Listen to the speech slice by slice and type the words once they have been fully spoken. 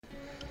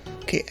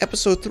Okay,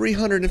 episode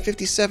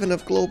 357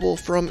 of Global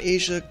from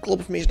Asia,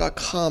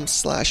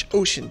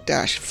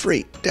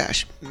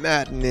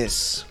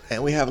 globalfromasia.com/ocean-freight-madness.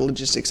 And we have a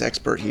logistics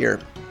expert here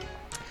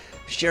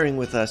sharing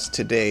with us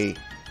today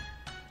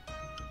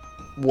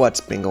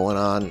what's been going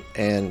on.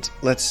 And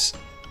let's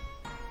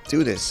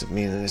do this. I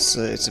mean, it's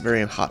a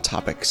very hot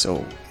topic,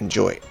 so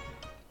enjoy.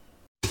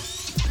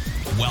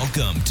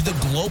 Welcome to the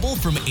Global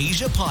from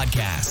Asia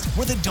podcast,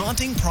 where the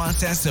daunting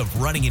process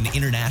of running an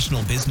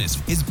international business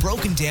is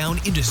broken down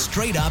into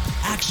straight up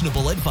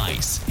actionable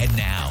advice. And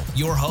now,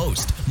 your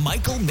host,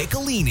 Michael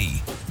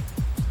Michelini.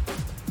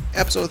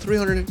 Episode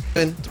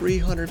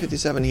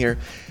 357 here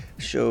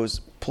shows,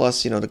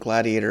 plus, the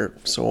Gladiator,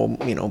 so,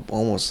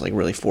 almost like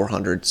really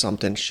 400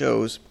 something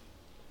shows.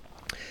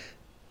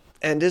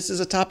 And this is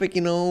a topic,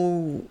 we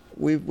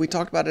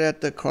talked about it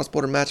at the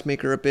Cross-Border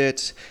Matchmaker a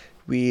bit.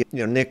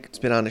 Nick's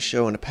been on the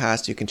show in the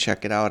past. You can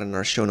check it out in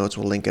our show notes.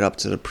 We'll link it up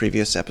to the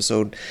previous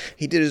episode.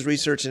 He did his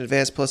research in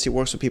advance, plus he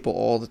works with people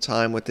all the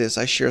time with this.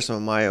 I share some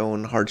of my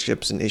own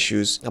hardships and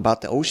issues about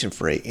the ocean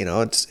freight.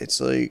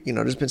 It's like,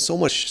 there's been so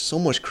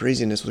much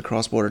craziness with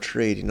cross-border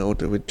trade,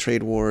 with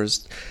trade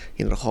wars,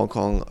 the Hong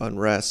Kong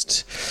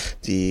unrest,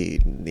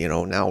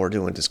 now we're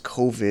doing this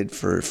COVID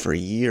for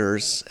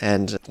years.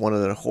 And one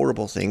of the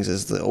horrible things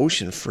is the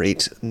ocean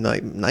freight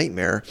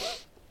nightmare.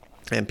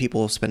 And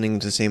people spending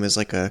the same as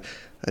like a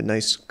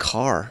nice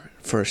car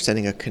for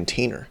sending a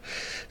container.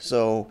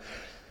 So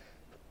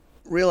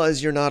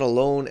realize you're not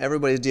alone.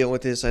 Everybody's dealing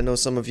with this. I know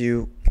some of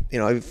you,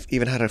 I've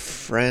even had a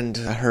friend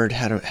I heard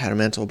had a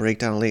mental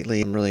breakdown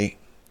lately. And really,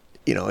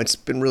 it's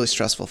been really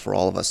stressful for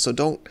all of us. So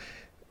don't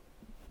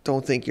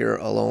think you're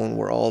alone.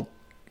 We're all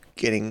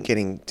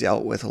getting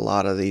dealt with a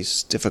lot of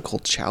these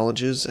difficult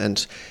challenges,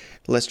 and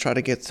let's try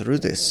to get through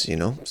this,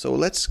 So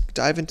let's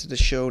dive into the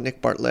show.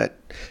 Nick Bartlett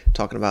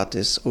talking about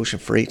this ocean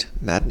freight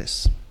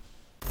madness.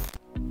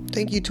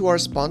 Thank you to our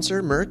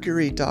sponsor,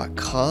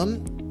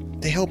 Mercury.com.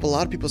 They help a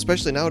lot of people,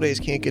 especially nowadays,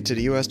 can't get to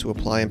the U.S. to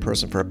apply in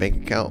person for a bank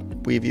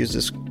account. We've used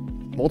this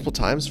multiple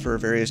times for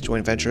various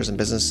joint ventures and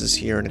businesses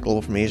here in the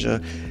Global from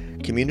Asia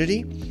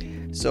community.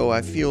 So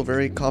I feel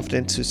very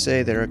confident to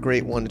say they're a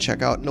great one to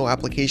check out. No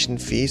application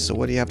fee, so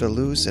what do you have to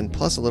lose? And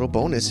plus a little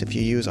bonus if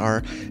you use our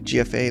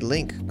GFA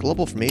link,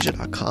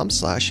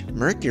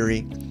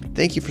 globalfromasia.com/Mercury.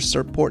 Thank you for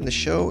supporting the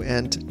show,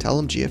 and tell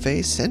them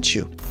GFA sent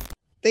you.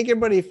 Thank you,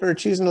 everybody, for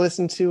choosing to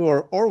listen to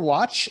or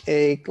watch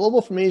a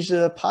Global from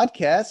Asia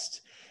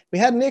podcast. We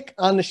had Nick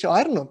on the show.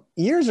 I don't know,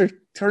 years are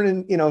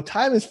turning,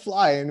 time is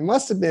flying. It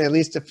must have been at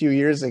least a few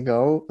years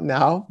ago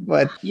now,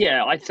 but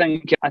yeah, I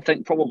think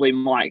probably,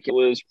 Mike, it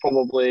was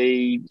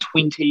probably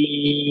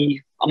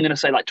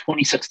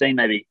 2016,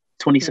 maybe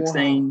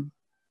 2016, wow.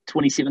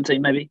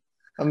 2017, maybe.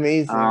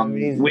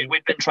 Amazing.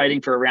 We've been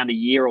trading for around a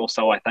year or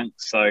so, I think.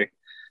 So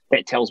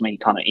that tells me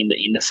kind of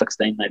in the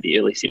 16, maybe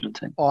early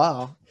 17.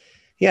 Wow.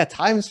 Yeah,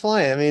 time's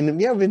flying. I mean,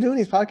 we've been doing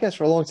these podcasts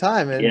for a long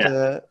time, and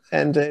you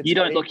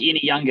don't look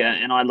any younger,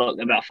 and I look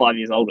about 5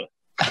 years older.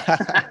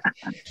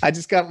 I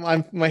just got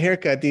my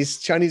haircut. These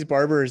Chinese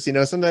barbers,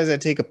 sometimes I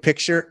take a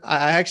picture.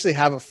 I actually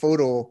have a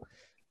photo.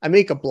 I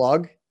make a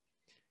blog,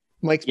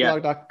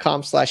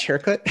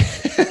 mikesblog.com/haircut,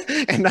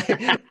 and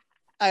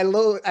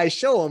I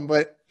show him,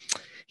 but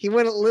he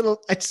went a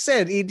little. I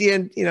said he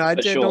did. He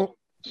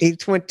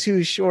went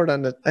too short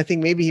on the. I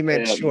think maybe he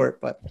meant short,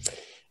 but.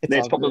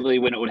 That's probably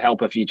when it would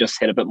help if you just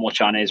had a bit more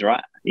Chinese,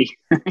 right?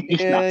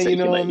 Yeah,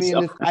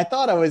 I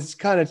thought I was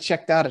kind of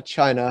checked out of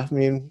China. I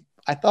mean,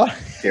 I thought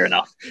fair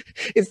enough.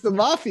 It's the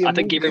mafia. I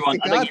think everyone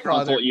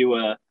thought you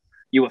were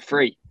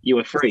free. You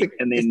were free,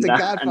 and then and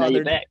now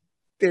you're back.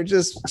 They're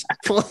just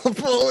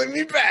pulling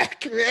me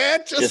back,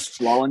 man. Just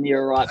flowing you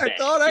right back. I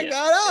thought I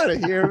got out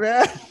of here,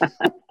 man.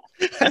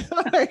 I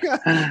thought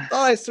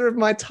I served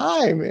my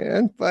time,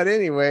 man. But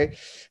anyway,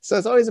 so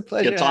it's always a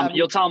pleasure.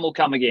 Your time will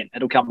come again.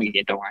 It'll come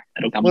again. Don't worry.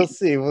 It'll come. We'll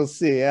see.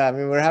 Yeah, I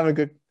mean, we're having a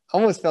good.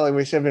 Almost felt like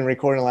we should have been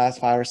recording the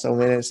last 5 or so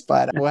minutes,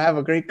 but we'll have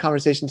a great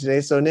conversation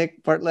today. So,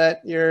 Nick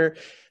Bartlett, you're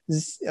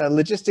a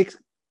logistics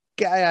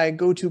guy, I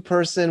go-to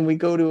person. We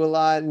go to a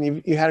lot,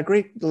 and you had a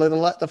great.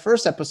 The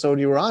first episode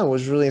you were on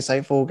was really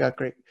insightful. Got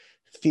great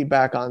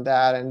feedback on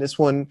that, and this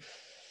one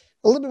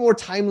a little bit more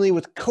timely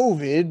with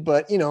COVID,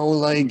 but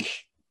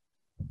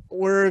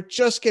we're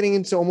just getting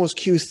into almost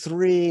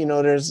Q3.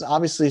 There's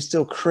obviously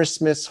still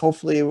Christmas.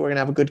 Hopefully we're going to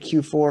have a good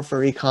Q4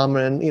 for e-com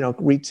and,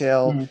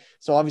 retail. Mm-hmm.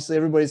 So obviously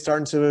everybody's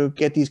starting to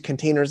get these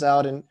containers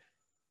out, and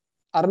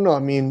I don't know. I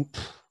mean,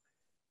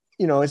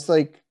 it's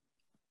like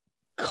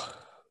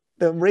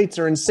the rates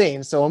are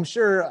insane. So I'm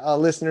sure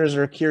listeners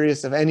are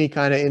curious of any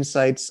kind of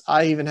insights.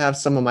 I even have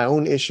some of my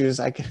own issues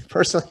I can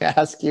personally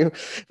ask you,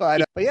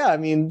 but yeah, I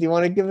mean, do you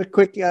want to give a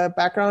quick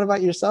background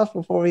about yourself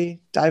before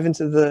we dive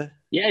into the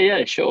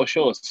Yeah, sure.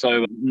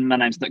 So my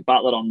name's Nick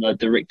Bartlett. I'm the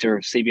director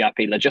of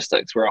CBRP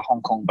Logistics. We're a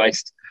Hong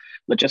Kong-based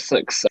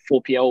logistics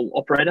 4PL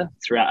operator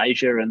throughout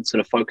Asia, and sort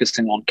of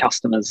focusing on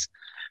customers,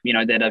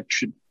 that are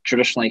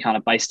traditionally kind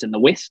of based in the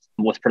West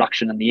with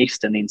production in the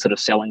East, and then sort of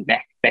selling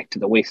back to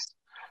the West.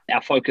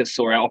 our focus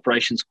or our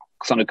operations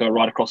kind of go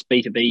right across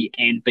B2B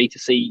and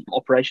B2C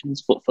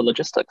operations for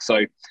logistics.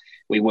 So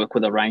we work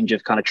with a range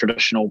of kind of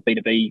traditional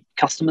B2B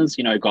customers,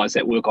 guys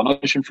that work on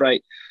ocean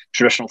freight,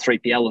 traditional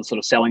 3PL and sort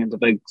of selling into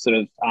big sort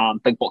of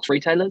big box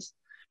retailers,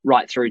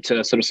 right through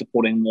to sort of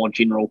supporting more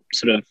general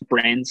sort of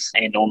brands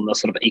and on the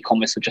sort of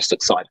e-commerce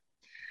logistics side.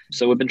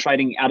 So we've been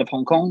trading out of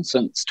Hong Kong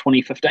since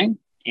 2015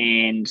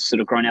 and sort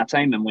of grown our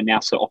team, and we're now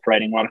sort of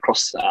operating right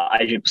across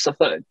Asia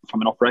Pacific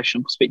from an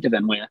operational perspective,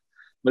 and we're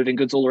moving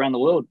goods all around the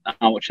world,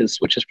 which is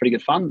pretty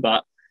good fun.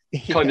 But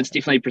COVID's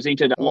definitely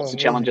presented lots of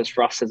challenges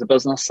for us as a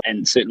business,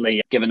 and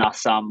certainly given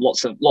us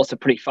lots of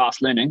pretty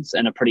fast learnings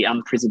in a pretty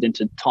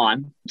unprecedented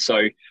time.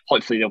 So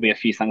hopefully there'll be a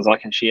few things I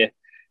can share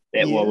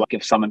that will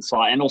give some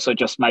insight, and also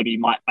just maybe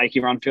might make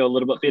everyone feel a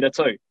little bit better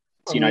too.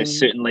 So,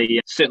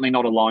 certainly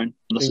not alone.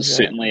 This is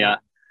certainly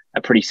a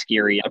pretty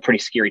scary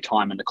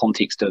time in the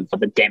context of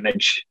the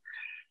damage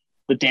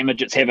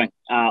it's having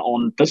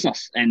on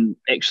business, and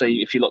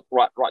actually if you look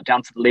right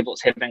down to the level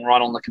it's having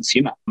right on the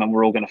consumer, and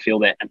we're all going to feel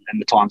that in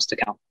the times to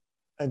come.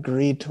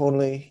 Agreed,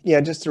 totally.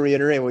 Yeah, just to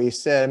reiterate what you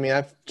said, I mean,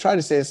 I've tried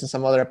to say this in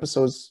some other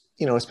episodes,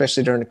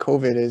 especially during the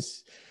COVID,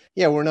 is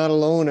we're not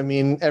alone. I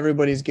mean,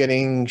 everybody's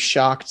getting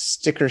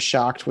sticker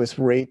shocked with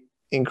rate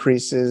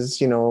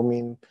increases, it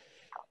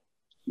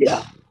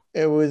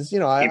was,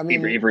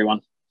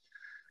 everyone.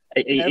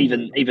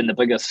 Even the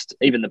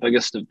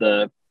biggest of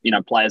the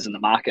players in the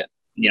market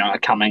are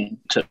coming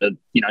to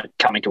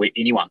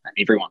anyone and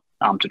everyone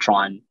to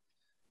try and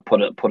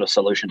put a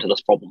solution to this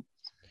problem.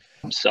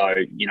 So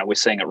we're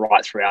seeing it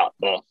right throughout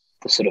the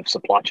sort of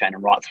supply chain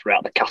and right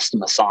throughout the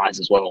customer size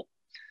as well.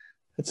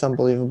 It's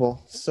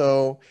unbelievable.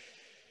 So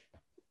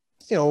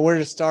where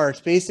to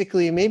start?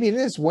 Basically, maybe it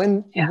is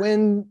when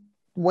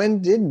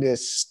did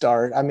this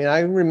start? I mean, I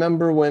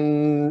remember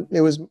when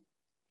it was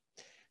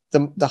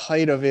the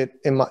height of it,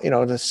 in my,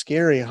 the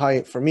scary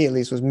height for me at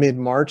least was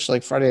mid-March,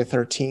 like Friday the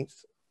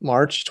 13th,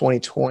 March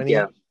 2020.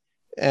 Yeah.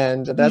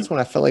 And that's when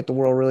I felt like the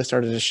world really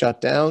started to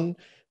shut down.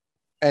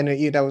 And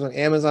that was when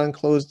Amazon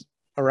closed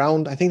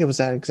around, I think it was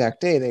that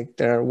exact day,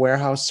 their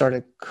warehouse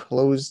started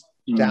closed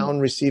down,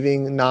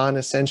 receiving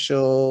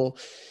non-essential.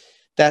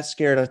 That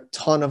scared a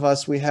ton of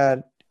us. We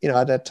had,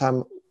 at that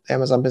time,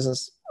 Amazon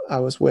business I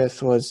was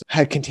with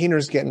had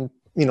containers getting,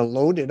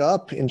 loaded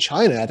up in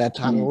China at that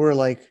time. And we were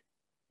like,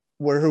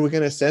 where are we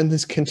going to send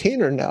this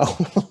container now?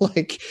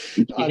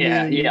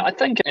 I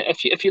think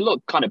if you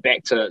look kind of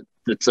back to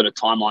the sort of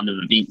timeline of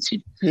events,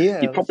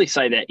 you'd probably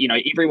say that,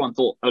 everyone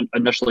thought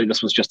initially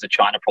this was just a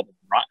China problem,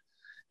 right?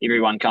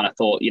 Everyone kind of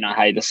thought,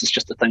 hey, this is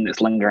just a thing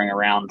that's lingering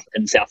around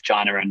in South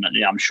China, and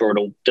I'm sure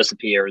it'll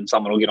disappear and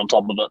someone will get on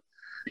top of it.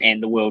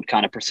 And the world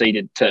kind of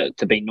proceeded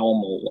to be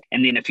normal.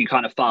 And then if you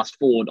kind of fast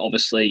forward,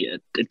 obviously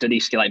it did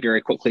escalate very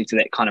quickly to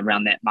that kind of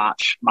around that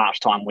March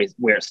time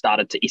where it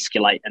started to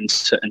escalate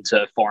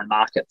into foreign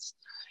markets.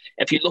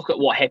 If you look at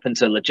what happened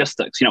to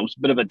logistics, it was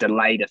a bit of a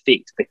delayed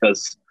effect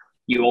because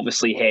you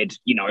obviously had,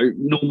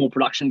 normal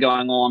production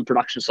going on,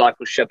 production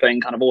cycle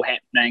shipping kind of all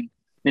happening.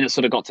 Then it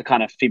sort of got to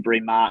kind of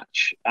February,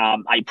 March,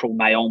 April,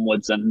 May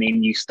onwards, and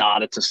then you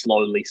started to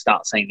slowly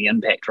start seeing the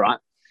impact, right?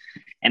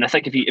 And I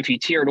think if you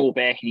tear it all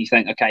back and you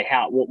think, okay,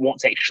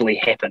 what's actually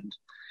happened?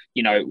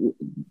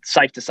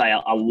 Safe to say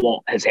a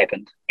lot has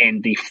happened,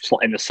 and the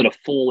sort of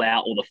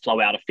fallout or the flow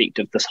out effect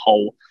of this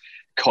whole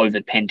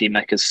COVID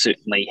pandemic has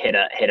certainly had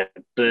a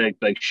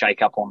big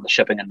shake up on the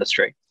shipping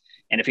industry.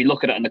 And if you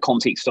look at it in the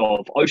context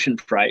of ocean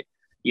freight,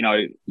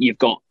 you've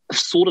got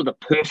sort of the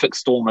perfect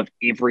storm of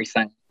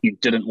everything you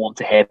didn't want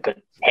to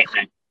happen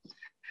happening.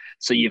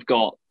 So you've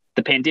got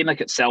the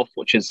pandemic itself,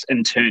 which is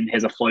in turn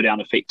has a flow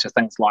down effect to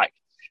things like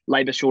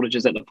labour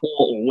shortages at the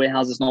port or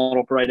warehouses not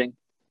operating.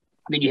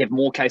 Then you have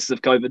more cases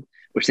of COVID,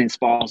 which then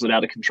spirals it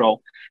out of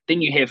control.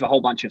 Then you have a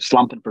whole bunch of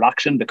slump in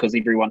production because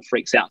everyone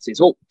freaks out and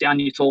says, oh, down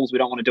your tools, we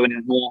don't want to do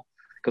anything more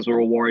because we're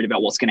all worried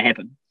about what's going to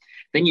happen.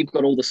 Then you've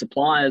got all the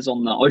suppliers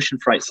on the ocean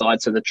freight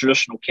side, so the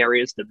traditional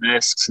carriers, the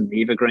Maersks and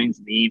the Evergreens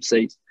and the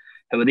EMCs,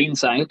 who are then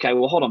saying, okay,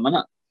 well, hold on a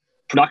minute.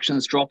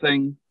 Production's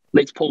dropping.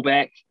 Let's pull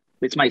back.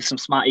 Let's make some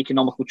smart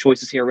economical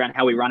choices here around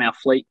how we run our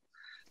fleet.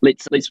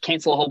 Let's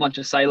cancel a whole bunch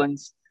of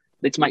sailings.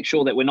 Let's make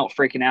sure that we're not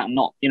freaking out and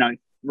not,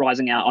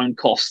 rising our own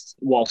costs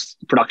whilst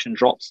production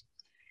drops.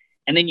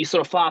 And then you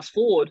sort of fast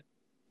forward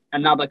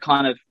another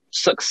kind of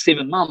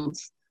 6-7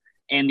 months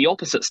and the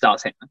opposite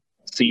starts happening.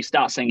 So you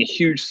start seeing a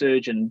huge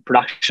surge in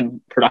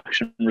production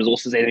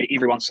resources.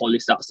 Everyone slowly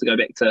starts to go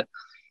back to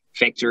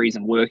factories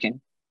and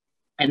working.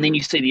 And then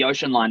you see the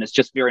ocean line is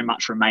just very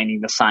much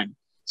remaining the same,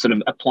 sort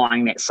of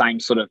applying that same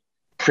sort of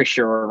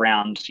pressure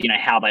around,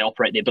 how they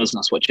operate their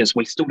business, which is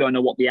we still don't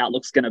know what the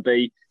outlook's going to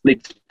be.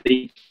 Let's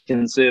be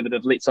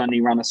conservative. Let's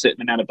only run a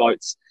certain amount of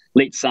boats.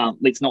 Let's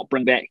not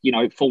bring back,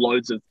 full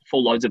loads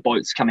of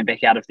boats coming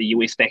back out of the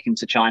US back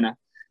into China.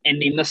 And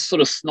then this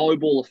sort of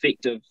snowball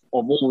effect of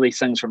all of these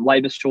things, from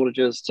labour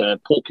shortages to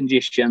port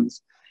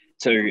congestions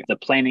to the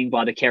planning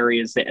by the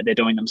carriers that they're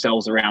doing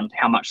themselves around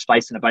how much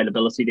space and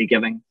availability they're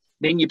giving.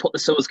 Then you put the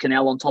Suez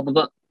Canal on top of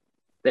it.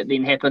 That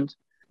then happened.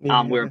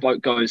 where a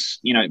boat goes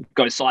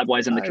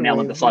sideways in the canal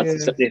and decides to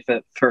sit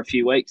there for a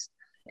few weeks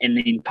and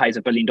then pays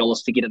 $1 billion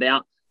to get it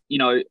out.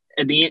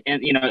 At the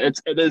end, and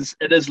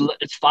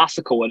it's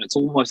farcical and it's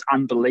almost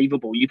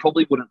unbelievable. You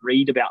probably wouldn't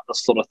read about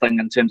this sort of thing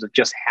in terms of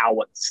just how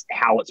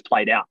it's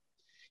played out.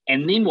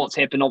 And then what's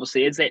happened,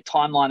 obviously, as that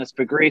timeline has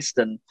progressed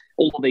and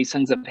all of these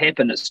things have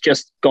happened, it's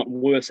just gotten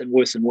worse and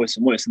worse and worse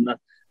and worse. And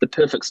the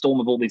perfect storm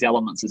of all these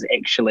elements is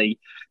actually,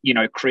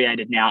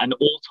 created now an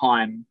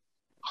all-time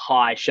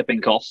high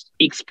shipping cost,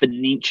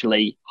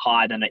 exponentially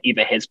higher than it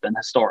ever has been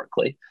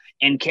historically,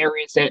 and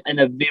carriers that in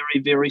a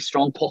very, very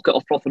strong pocket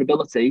of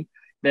profitability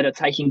that are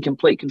taking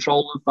complete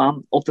control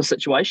of the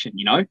situation.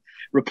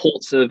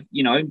 Reports of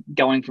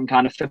going from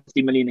kind of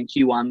 50 million in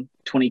Q1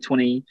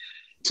 2020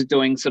 to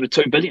doing sort of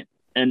 2 billion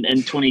in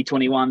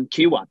 2021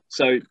 Q1.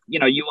 So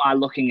you are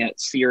looking at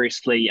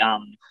seriously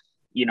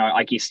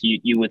I guess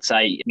you would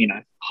say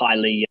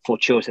highly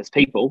fortuitous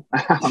people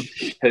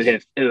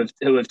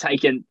who have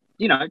taken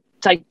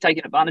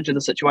taken advantage of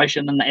the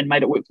situation and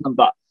made it work for them.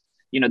 But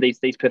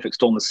these perfect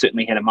storms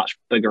certainly had a much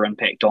bigger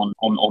impact on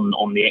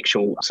the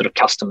actual sort of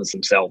customers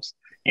themselves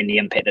and the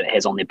impact it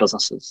has on their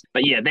businesses.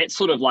 But yeah, that's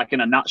sort of like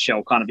in a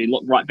nutshell, kind of you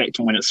look right back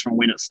to when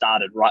it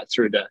started right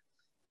through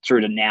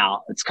to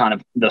now. It's kind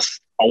of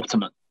this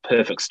ultimate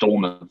perfect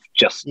storm of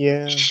just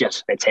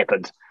shit that's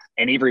happened.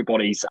 And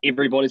everybody's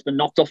been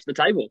knocked off the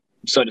table,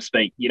 so to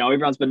speak.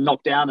 Everyone's been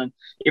knocked down and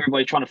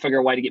everybody's trying to figure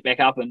a way to get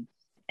back up and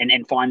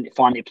find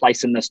their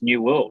place in this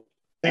new world.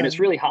 And it's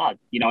really hard,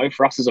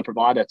 for us as a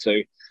provider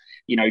to,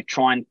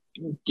 try and,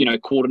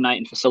 coordinate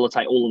and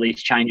facilitate all of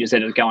these changes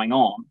that are going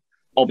on.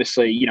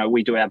 Obviously,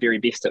 we do our very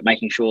best at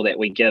making sure that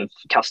we give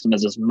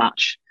customers as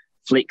much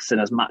flex and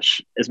as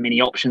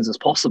many options as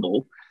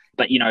possible.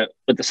 But,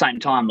 at the same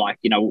time,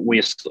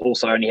 we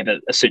also only have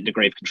a certain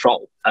degree of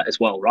control as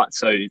well, right?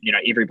 So,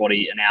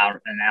 everybody in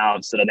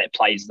our sort of that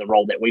plays the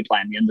role that we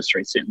play in the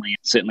industry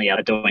certainly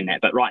are doing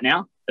that. But right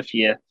now, if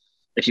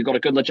you've got a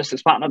good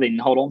logistics partner, then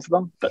hold on to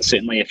them. But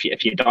certainly if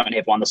you don't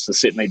have one, this is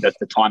certainly the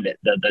time that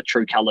the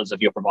true colors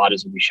of your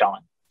providers will be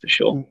showing, for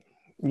sure.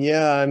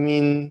 Yeah, I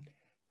mean,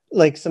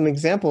 like some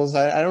examples,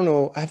 I don't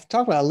know, I've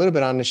talked about a little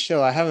bit on the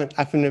show.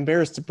 I've been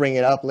embarrassed to bring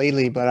it up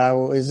lately, but I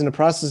was in the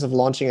process of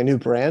launching a new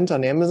brand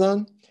on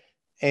Amazon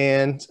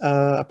and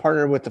I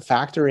partnered with the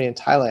factory in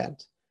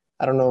Thailand.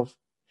 I don't know if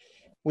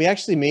we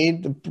actually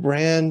made the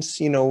brands,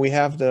 we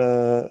have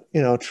the,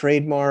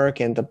 trademark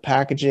and the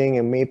packaging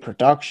and made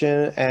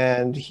production.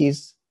 And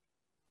he's,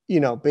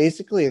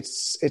 basically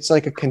it's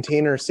like a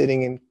container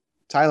sitting in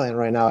Thailand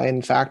right now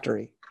in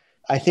factory.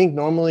 I think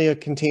normally a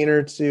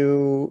container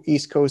to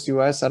East Coast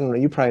US, I don't know,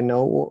 you probably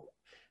know.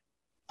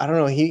 I don't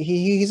know.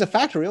 He's a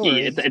factory owner.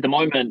 Yeah, at the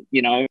moment,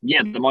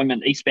 at the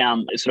moment,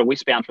 eastbound, sort of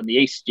westbound from the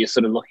east, you're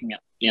sort of looking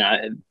at,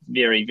 a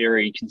very,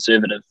 very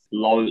conservative,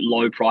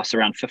 low price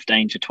around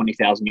 $15,000 to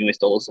 $20,000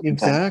 US.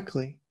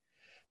 Exactly.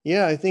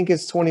 Yeah, I think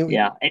it's 20.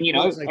 Yeah, and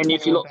and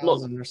if you look,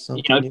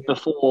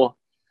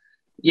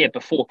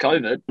 before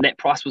COVID, that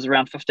price was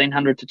around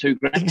 $1,500 to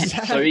 $2,000.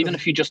 Exactly. So even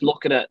if you just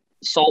look at it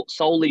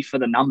solely for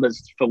the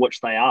numbers for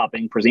which they are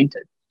being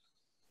presented,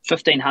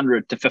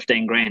 $1,500 to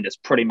 $15,000 is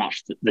pretty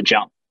much the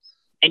jump.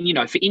 And,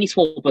 for any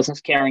small business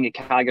carrying a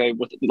cargo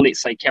with,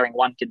 let's say, carrying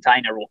one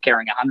container or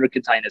carrying 100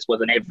 containers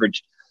with an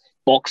average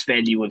box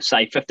value of,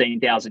 say,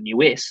 15,000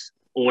 US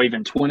or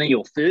even 20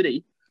 or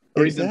 30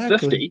 or even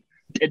 50,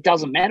 it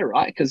doesn't matter,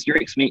 right? Because your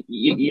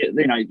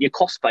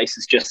cost base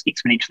is just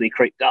exponentially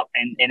creeped up.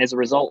 And as a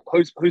result,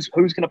 who's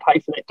going to pay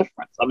for that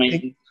difference? I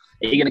mean,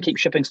 are you going to keep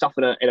shipping stuff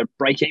at a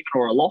break even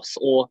or a loss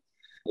or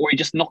are you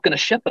just not going to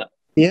ship it?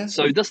 Yeah.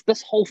 So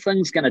this whole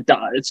thing's going to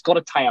die. It's got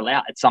to tail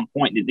out at some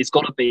point. There's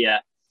got to be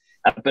a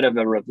bit of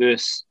a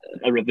reverse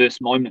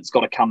moment's got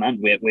to come in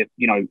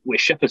where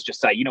shippers just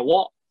say, you know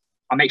what,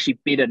 I'm actually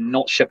better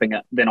not shipping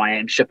it than I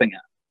am shipping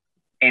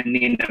it. And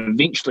then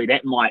eventually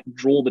that might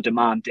draw the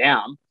demand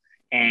down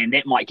and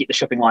that might get the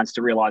shipping lines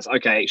to realize,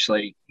 okay,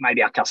 actually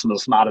maybe our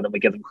customers are smarter than we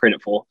give them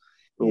credit for.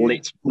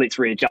 Let's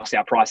readjust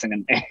our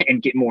pricing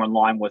and get more in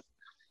line with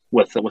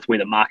where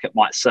the market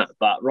might sit.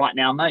 But right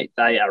now, mate,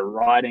 they are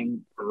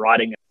riding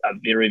a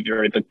very,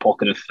 very big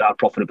pocket of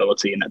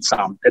profitability, and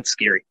it's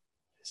scary.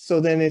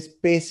 So then it's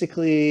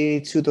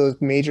basically to those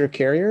major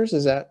carriers.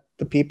 Is that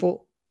the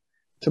people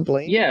to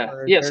blame? Yeah.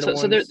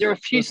 So there are a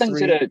few things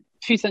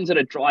that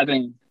are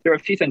driving. There are a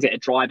few things that are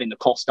driving the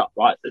cost up,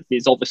 right?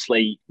 There's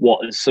obviously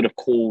what is sort of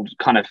called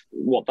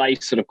what they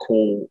sort of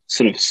call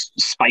sort of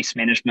space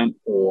management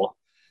or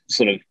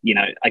sort of,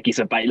 I guess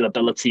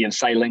availability of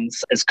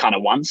sailings is kind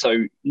of one.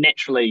 So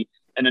naturally,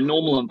 in a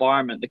normal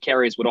environment, the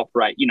carriers would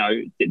operate,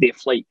 their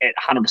fleet at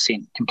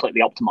 100%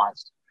 completely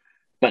optimized.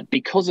 But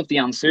because of the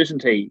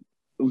uncertainty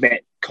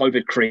that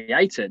COVID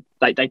created,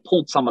 they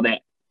pulled some of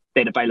that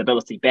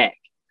availability back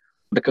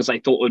because they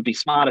thought it would be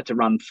smarter to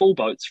run full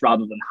boats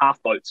rather than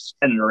half boats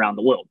in and around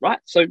the world, right?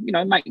 So,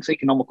 it makes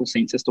economical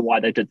sense as to why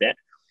they did that.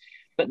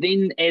 But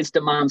then as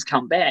demands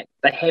come back,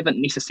 they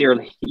haven't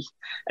necessarily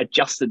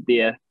adjusted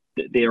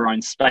their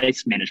own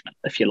space management,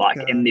 if you like.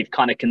 Okay. And they've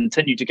kind of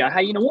continued to go,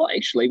 hey, you know what?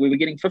 Actually, we were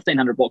getting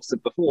 1,500 boxes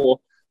before.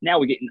 Now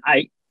we're getting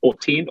 8 or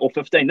 10 or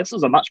 15. This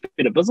is a much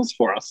better business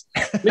for us.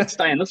 Let's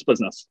stay in this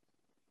business.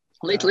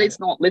 Let's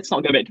not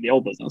go back to the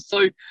old business.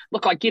 So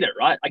look, I get it,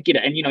 right? I get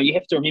it. And, you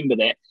have to remember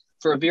that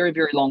for a very,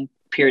 very long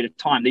period of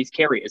time, these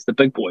carriers, the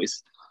big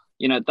boys,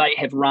 they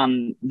have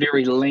run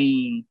very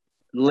lean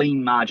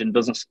margin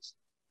businesses.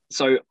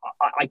 So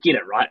I get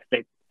it, right?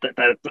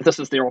 This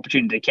is their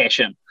opportunity to cash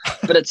in.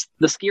 But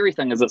the scary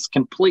thing is it's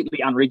completely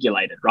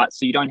unregulated, right?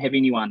 So you don't have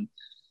anyone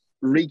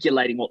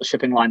regulating what the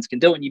shipping lines can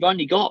do. And you've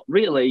only got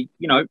really,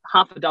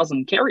 half a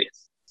dozen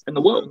carriers in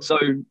the world. So,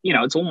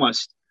 it's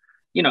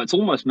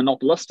almost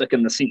monopolistic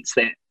in the sense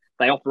that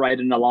they operate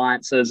in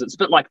alliances. It's a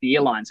bit like the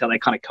airlines, how they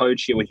kind of code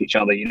share with each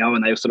other,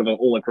 and they sort of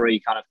all agree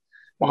kind of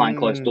behind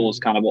closed doors,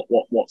 kind of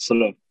what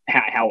sort of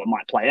how it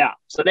might play out.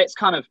 So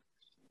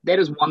that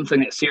is one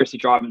thing that's seriously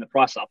driving the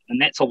price up.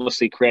 And that's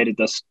obviously created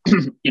this,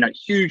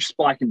 huge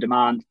spike in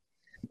demand,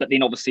 but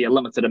then obviously a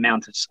limited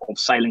amount of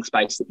sailing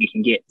space that you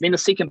can get. Then the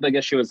second big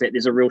issue is that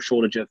there's a real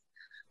shortage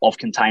of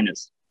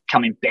containers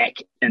coming back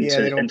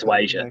into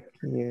Asia.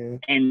 Yeah.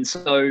 And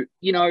so,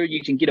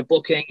 you can get a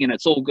booking and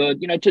it's all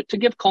good. To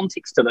give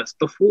context to this,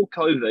 before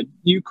COVID,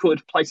 you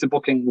could place a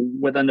booking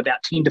within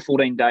about 10 to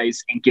 14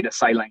 days and get a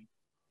sailing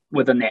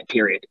within that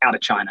period out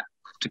of China,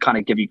 to kind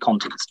of give you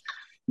context.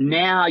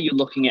 Now you're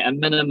looking at a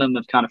minimum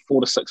of kind of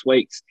 4 to 6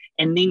 weeks,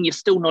 and then you're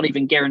still not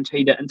even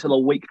guaranteed it until a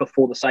week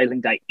before the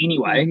sailing date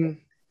anyway. Mm-hmm.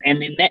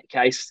 And in that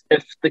case,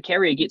 if the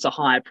carrier gets a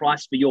higher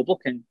price for your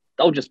booking,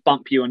 they'll just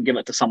bump you and give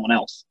it to someone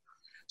else.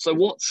 So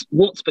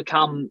what's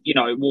become,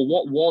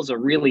 what was a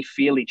really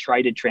fairly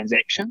traded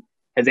transaction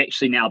has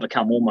actually now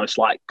become almost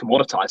like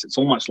commoditized. It's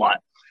almost like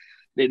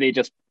they're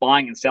just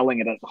buying and selling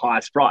it at the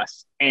highest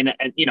price. And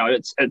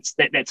it's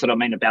that's what I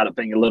mean about it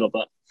being a little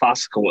bit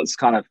farcical. It's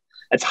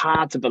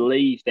hard to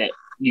believe that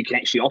you can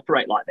actually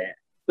operate like that.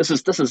 This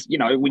is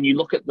when you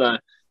look at the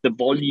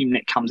volume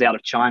that comes out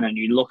of China, and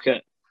you look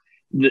at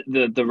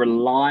the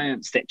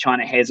reliance that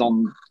China has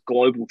on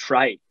global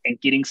trade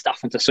and getting stuff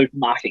into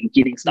supermarket and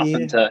getting stuff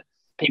into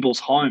people's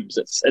homes,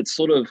 it's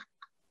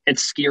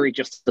scary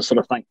just to sort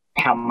of think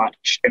how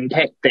much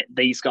impact that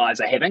these guys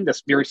are having,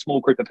 this very small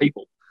group of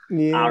people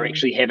are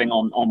actually having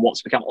on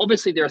what's become.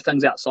 Obviously there are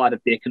things outside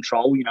of their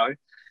control,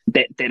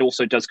 that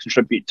also does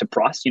contribute to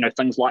price,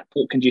 things like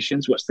port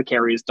congestions, which the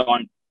carriers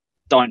don't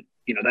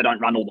they don't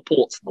run all the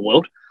ports in the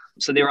world.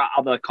 So there are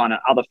other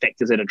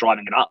factors that are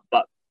driving it up,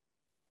 but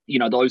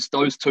those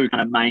two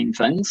kind of main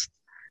things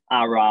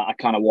are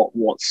kind of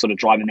what's sort of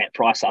driving that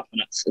price up,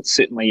 and it's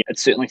certainly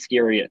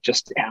scary at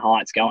just how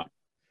high it's going.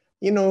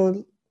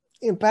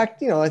 In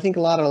fact, I think a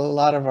lot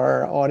of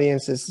our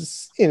audience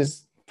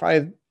is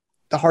probably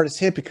the hardest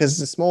hit, because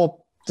the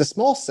small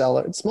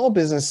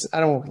business,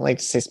 I don't like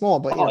to say small,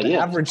 but the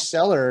average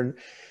seller,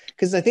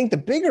 because I think the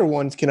bigger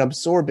ones can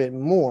absorb it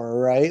more,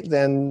 right?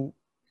 Than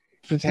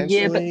potentially.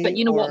 Yeah, but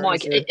you know what,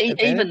 Mike?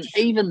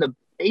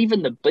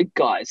 Even the big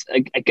guys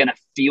are going to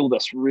feel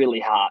this really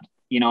hard.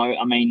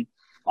 I mean,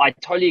 I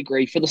totally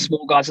agree. For the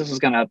small guys, this is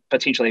going to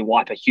potentially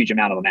wipe a huge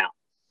amount of them out.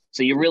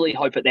 So you really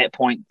hope at that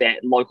point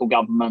that local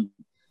government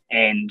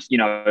and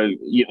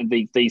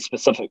these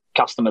specific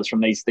customers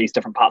from these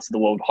different parts of the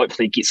world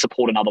hopefully get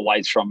support in other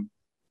ways from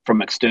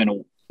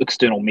external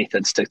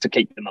methods to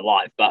keep them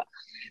alive. But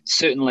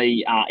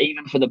certainly,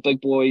 even for the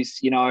big boys,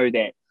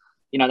 that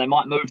they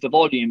might move the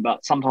volume,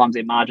 but sometimes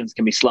their margins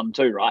can be slim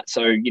too, right?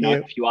 So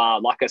if you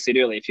are, like I said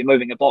earlier, if you're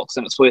moving a box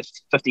and it's worth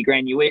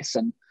 $50,000 US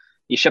and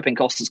your shipping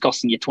cost is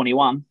costing you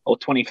 21 or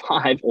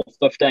 25 or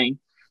 15,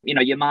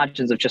 your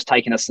margins have just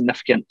taken a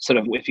significant sort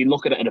of, if you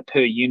look at it at a per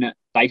unit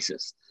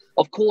basis.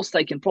 Of course,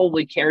 they can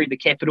probably carry the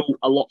capital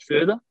a lot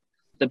further,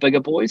 the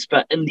bigger boys,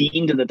 but in the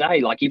end of the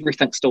day, like,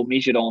 everything's still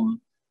measured on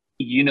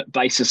unit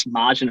basis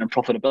margin and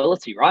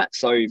profitability, right?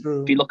 So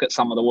if you look at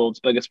some of the world's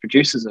biggest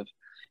producers of,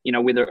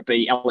 whether it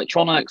be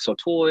electronics or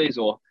toys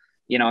or,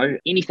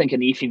 anything in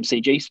the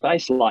FMCG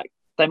space, like,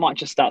 they might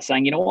just start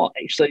saying,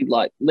 actually,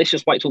 like, let's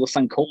just wait till this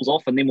thing cools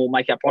off and then we'll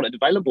make our product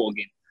available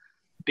again,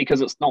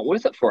 because it's not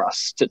worth it for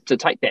us to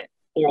take that.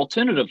 Or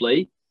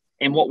alternatively,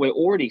 and what we're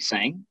already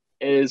seeing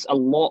is a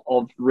lot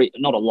of,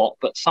 not a lot,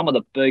 but some of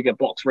the bigger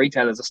box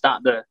retailers are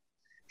starting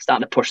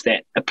to push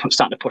that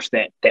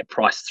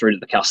price through to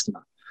the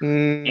customer.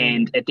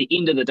 And at the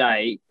end of the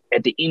day,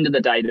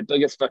 the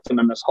biggest victim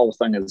in this whole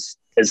thing is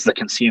the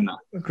consumer.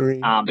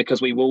 Agreed.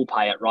 Because we will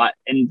pay it, right?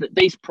 And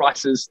these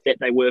prices that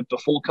they were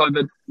before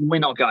COVID, we're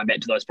not going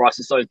back to those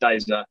prices. Those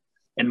days are,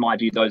 in my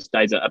view,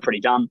 are pretty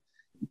done,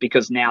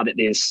 because now that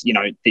there's,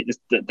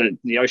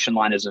 the ocean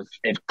liners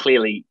have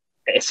clearly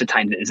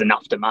ascertained that there's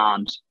enough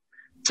demand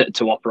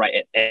to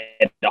operate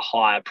at a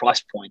higher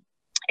price point,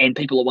 and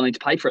people are willing to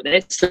pay for it.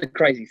 That's the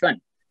crazy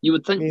thing. You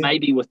would think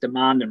maybe with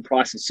demand and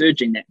prices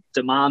surging, that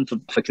demand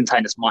for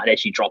containers might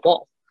actually drop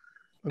off.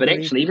 But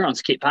actually,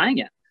 everyone's kept paying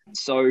it.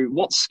 So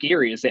what's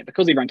scary is that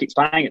because everyone keeps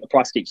paying it, the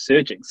price keeps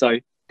surging. So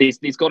there's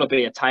got to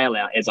be a tail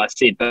out, as I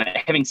said. But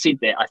having said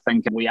that, I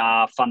think we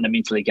are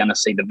fundamentally going to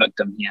see the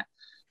victim here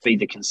be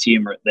the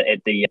consumer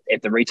at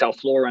the retail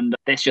floor, and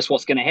that's just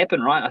what's going to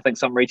happen, right? I think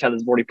some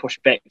retailers have already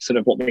pushed back sort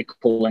of what they're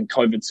calling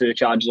COVID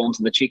surcharges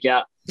onto the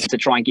checkout. to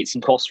try and get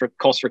some cost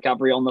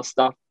recovery on this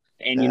stuff.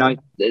 And,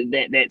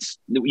 that's,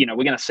 we're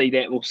going to see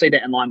that. We'll see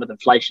that in line with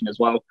inflation as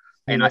well.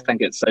 And I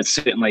think it's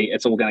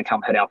all going to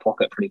come hit our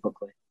pocket pretty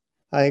quickly.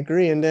 I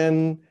agree. And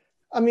then,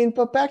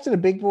 but back to the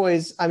big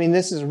boys.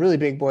 This is a really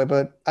big boy,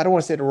 but I don't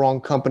want to say the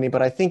wrong company,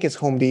 but I think it's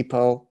Home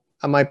Depot.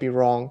 I might be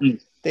wrong.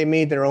 They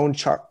made their own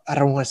I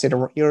don't want to say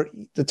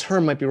the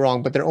term might be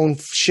wrong, but their own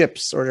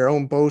ships or their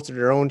own boats or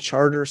their own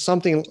charter,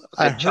 something.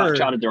 I heard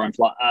chartered their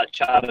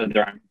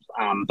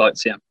own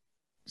boats. Yeah.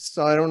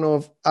 So I don't know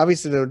if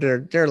obviously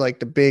they're like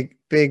the big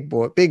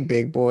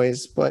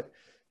boys, but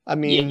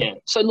yeah.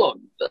 So look,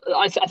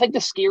 I think the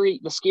scary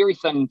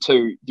thing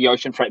to the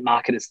ocean freight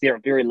market is there are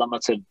very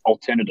limited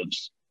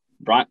alternatives,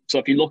 right? So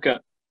if you look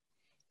at,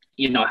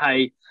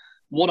 hey,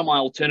 what are my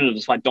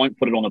alternatives if I don't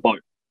put it on a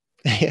boat?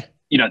 Yeah.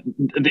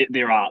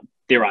 There are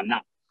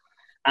none,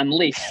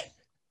 unless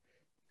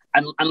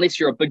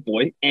you're a big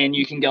boy and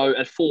you can go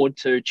afford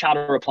to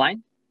charter a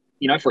plane,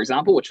 for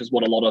example, which is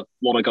what a lot of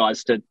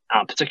guys did,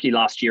 particularly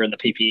last year in the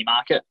PPE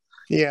market.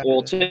 Yeah. Or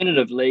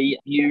alternatively,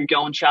 you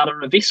go and charter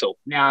a vessel.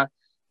 Now,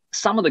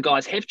 some of the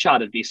guys have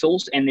chartered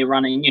vessels and they're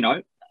running,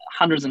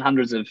 hundreds and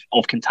hundreds of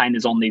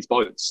containers on these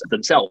boats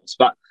themselves.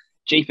 But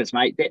jeepers,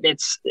 mate,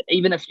 that's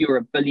even if you're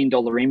a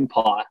billion-dollar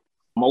empire,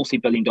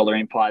 multi-billion-dollar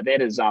empire,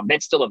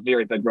 that's still a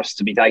very big risk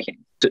to be taking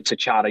to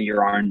charter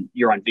your own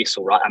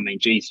vessel, right?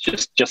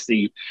 Just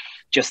the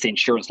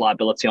insurance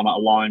liability on it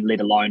alone,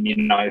 let alone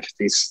if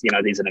there's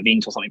an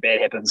event or something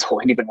bad happens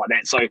or anything like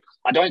that. So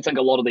I don't think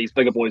a lot of these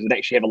bigger boys would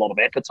actually have a lot of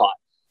appetite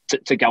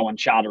to go and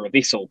charter a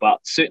vessel, but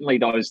certainly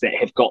those that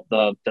have got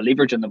the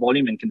leverage and the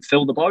volume and can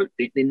fill the boat,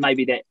 then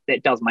maybe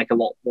that does make a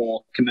lot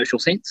more commercial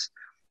sense.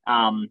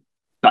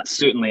 But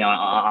certainly,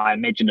 I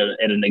imagine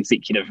at an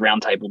executive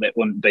roundtable that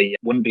wouldn't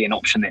be an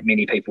option that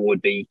many people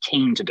would be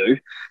keen to do,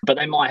 but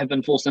they might have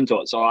been forced into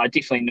it. So I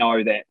definitely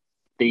know that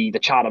the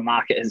charter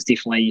market has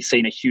definitely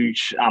seen a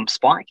huge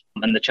spike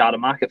in the charter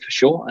market for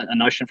sure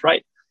in ocean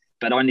freight,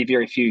 but only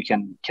very few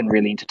can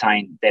really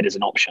entertain that as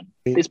an option.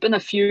 There's been a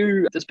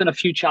few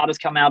charters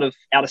come out of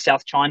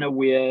South China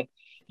where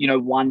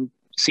one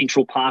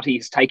central party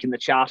has taken the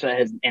charter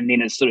and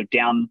then has sort of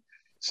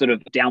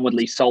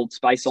downwardly sold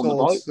space on the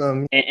boat.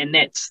 And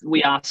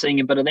we are seeing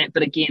a bit of that.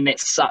 But again,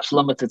 that's such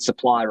limited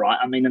supply, right?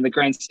 In the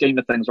grand scheme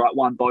of things, right,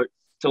 one boat,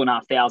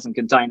 2,500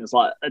 containers,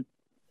 like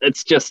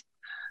it's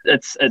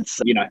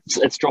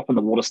drop in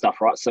the water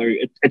stuff, right? So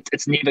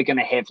it's never going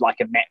to have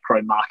like a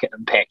macro market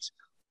impact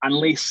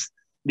unless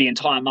the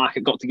entire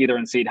market got together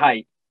and said,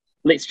 hey,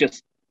 let's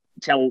just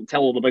tell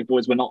all the big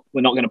boys we're not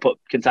going to put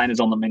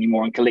containers on them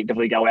anymore and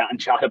collectively go out and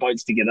charter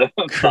boats together.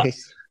 But,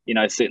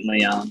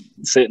 certainly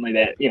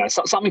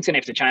that, something's going to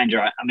have to change,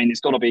 right? There's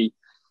got to be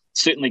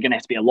certainly going to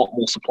have to be a lot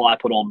more supply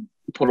put on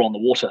the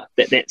water.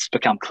 That's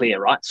become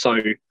clear, right? So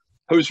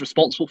who's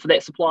responsible for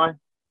that supply?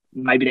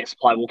 Maybe that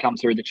supply will come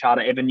through the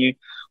charter avenue,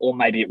 or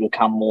maybe it will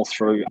come more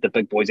through the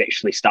big boys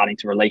actually starting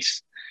to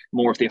release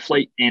more of their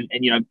fleet and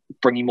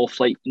bringing more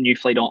new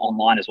fleet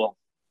online as well.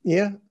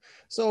 Yeah.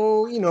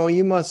 So,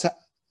 you must,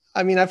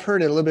 I've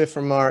heard it a little bit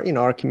from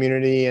our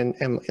community and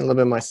a little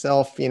bit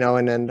myself,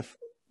 and then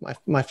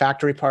my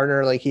factory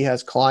partner, like he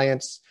has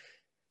clients,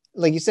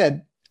 like you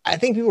said, I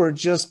think people are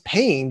just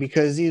paying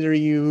because either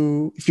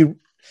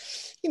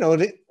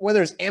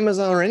whether it's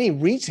Amazon or any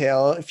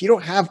retail, if you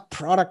don't have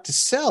product to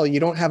sell, you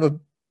don't have a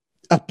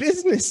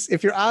business.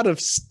 If you're out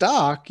of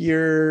stock, what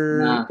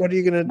are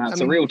you going to?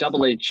 It's a real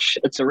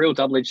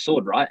double-edged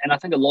sword, right? And I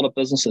think a lot of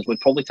businesses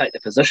would probably take the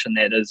position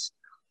that is,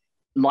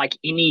 like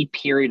any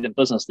period of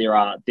business, there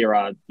are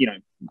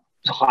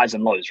highs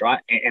and lows, right?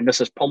 And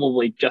this is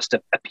probably just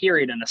a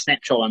period and a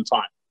snapshot in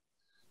time.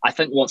 I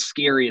think what's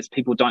scary is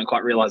people don't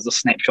quite realize the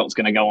snapshot's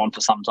going to go on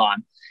for some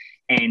time,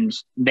 and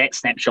that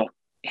snapshot,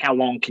 how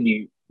long can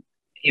you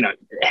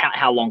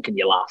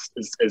last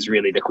is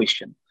really the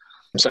question.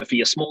 So for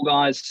your small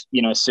guys,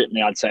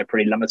 certainly I'd say a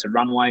pretty limited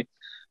runway.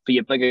 For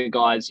your bigger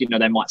guys,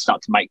 they might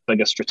start to make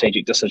bigger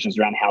strategic decisions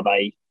around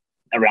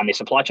around their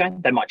supply chain.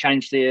 They might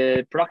change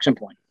their production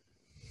point,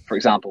 for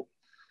example.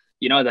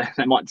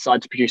 They might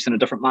decide to produce in a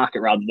different market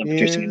rather than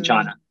producing in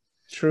China.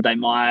 True. They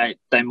might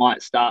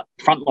start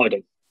front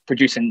loading,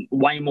 producing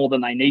way more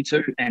than they need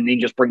to, and then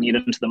just bringing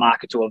it into the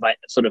market to evade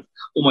sort of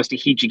almost a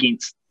hedge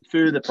against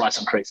further price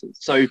increases.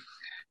 So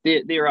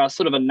there are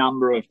sort of a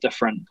number of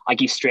different,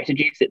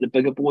 strategies that the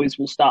bigger boys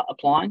will start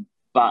applying.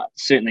 But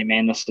certainly,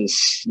 man, this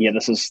is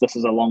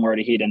a long road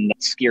ahead, and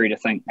it's scary to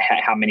think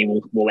how many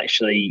will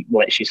actually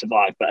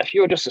survive. But if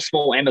you're just a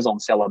small Amazon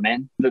seller,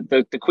 man,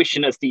 the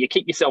question is, do you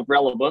keep yourself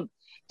relevant?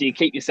 Do you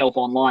keep yourself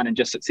online and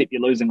just accept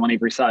you're losing on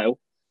every sale?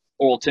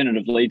 Or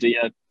alternatively, do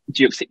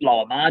you accept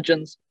lower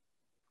margins?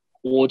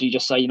 Or do you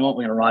just say, you know what,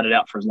 we're going to ride it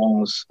out for as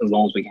long as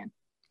we can?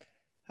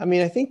 I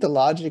think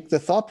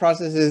the thought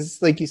process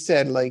is, like you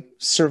said, like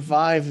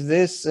survive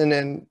this. And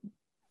then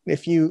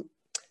it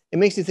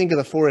makes you think of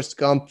the Forrest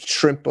Gump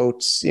shrimp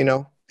boats,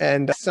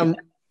 and some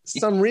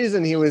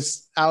reason he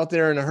was out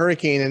there in a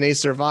hurricane and they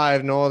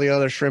survived and all the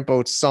other shrimp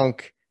boats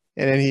sunk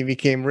and then he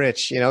became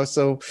rich,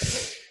 So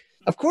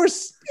Of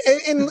course,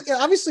 and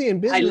obviously in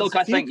business, hey, look,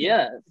 I think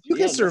you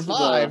can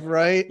survive,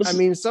 right? I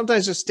mean,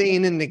 sometimes just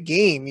staying in the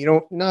game,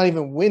 not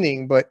even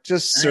winning, but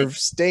just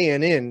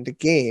staying in the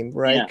game,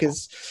 right?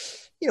 Because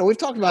we've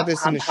talked about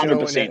this in the show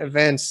 100%. And at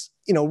events.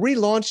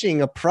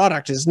 Relaunching a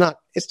product it's not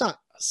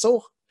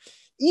so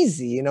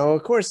easy.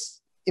 Of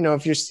course,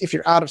 if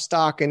you're out of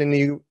stock and then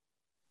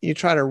you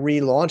try to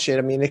relaunch it,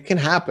 I mean, it can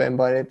happen,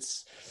 but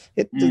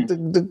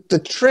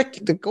the trick,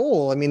 the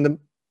goal, I mean,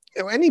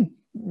 any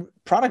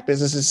product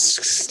business is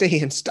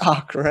stay in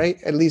stock,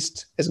 right? At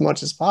least as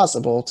much as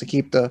possible to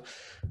keep the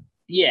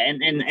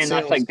and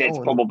I think that's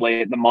going.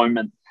 Probably at the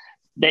moment,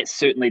 that's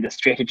certainly the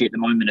strategy at the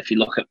moment. If you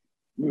look at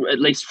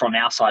least from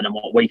our side and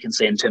what we can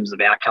see in terms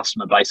of our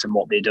customer base and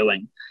what they're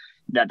doing,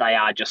 that they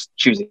are just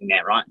choosing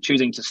that, right?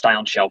 Choosing to stay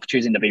on shelf,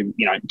 choosing to be,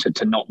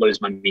 to not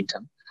lose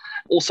momentum.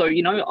 Also,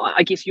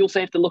 I guess you also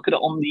have to look at it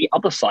on the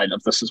other side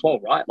of this as well,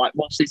 right? Like,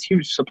 whilst there's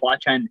huge supply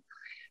chain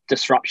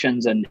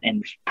disruptions and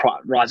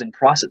rising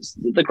prices,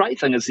 the great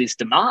thing is there's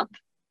demand,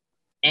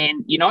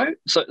 and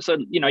so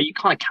you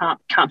kind of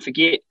can't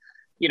forget,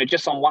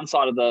 just on one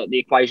side of the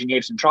equation you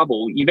have some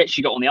trouble, you've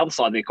actually got on the other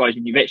side of the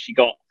equation you've actually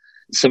got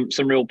some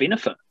real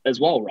benefit as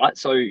well, right?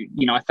 So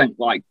I think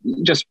like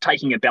just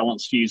taking a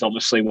balanced view is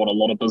obviously what a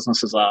lot of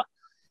businesses are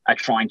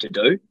trying to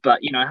do, but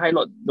hey,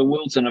 look, the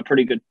world's in a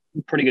pretty good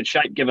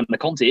shape given the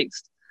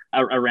context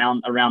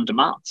around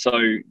demand, so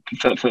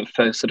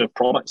for sort of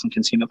products and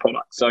consumer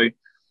products. So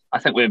I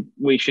think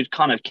we should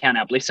kind of count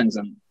our blessings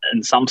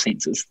in some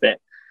senses that,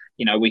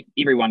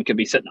 everyone could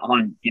be sitting at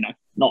home,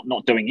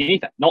 not doing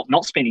anything,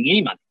 not spending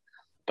any money.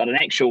 But in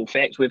actual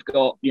fact, we've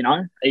got,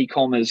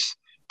 e-commerce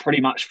pretty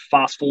much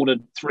fast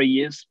forwarded 3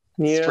 years,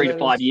 3 to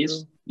 5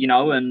 years,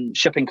 and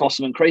shipping costs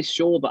have increased,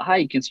 sure. But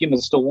hey,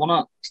 consumers still want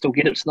it, still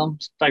get it to them,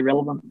 stay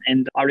relevant.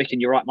 And I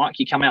reckon you're right, Mike.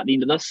 You come out at the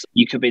end of this,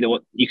 you could be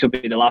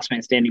the last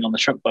man standing on the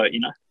shrimp boat,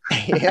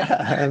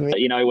 Yeah. I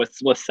mean, with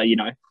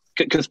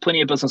because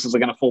plenty of businesses are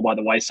going to fall by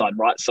the wayside,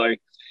 right? So,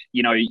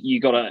 you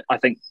got to, I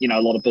think,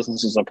 a lot of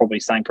businesses are probably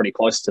staying pretty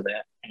close to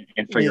that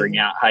and figuring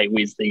out, hey,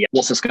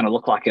 what's this going to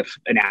look like if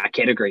in our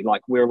category,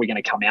 like where are we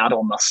going to come out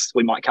on this?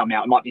 We might come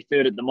out, it might be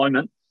third at the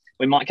moment.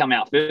 We might come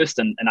out first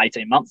in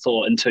 18 months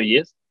or in 2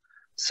 years.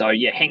 So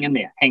yeah, hang in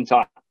there, hang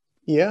tight.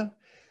 Yeah.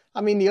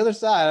 I mean, the other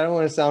side, I don't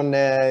want to sound,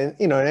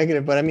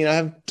 negative, but I mean, I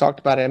have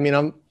talked about it. I mean,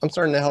 I'm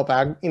starting to help,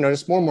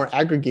 just more and more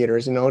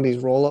aggregators, these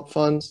roll-up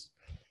funds.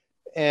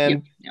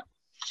 And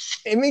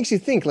it makes you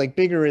think like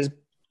bigger is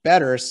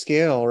better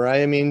scale,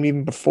 right? I mean,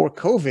 even before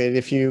COVID,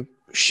 if you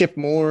ship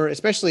more,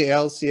 especially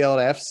LCL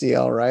to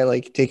FCL, right?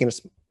 Like if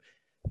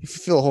you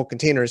fill a whole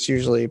container, it's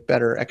usually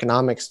better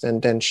economics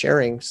than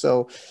sharing.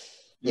 So,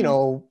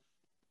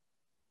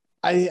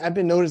 I've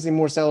been noticing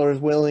more sellers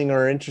willing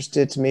or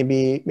interested to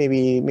maybe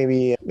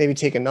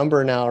take a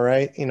number now,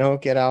 right?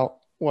 Get out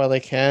while they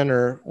can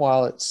or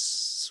while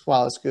it's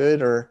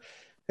good. Or,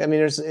 I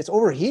mean, it's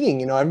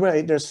overheating.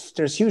 Everybody,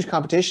 there's huge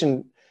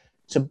competition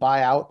to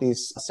buy out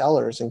these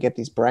sellers and get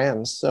these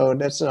brands. So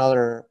that's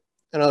another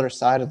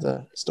side of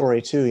the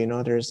story too.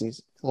 There's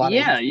these a lot.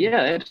 Yeah,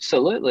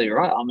 absolutely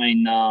right. I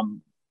mean,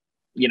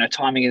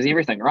 timing is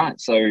everything, right?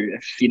 So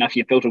if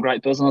you've built a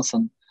great business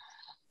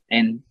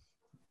and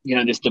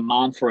there's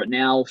demand for it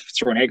now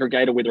through an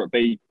aggregator, whether it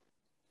be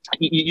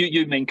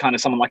you mean kind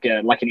of someone like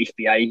an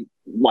FBA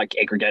like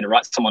aggregator,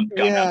 right? Someone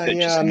going around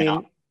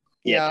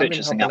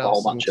purchasing up a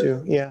whole bunch of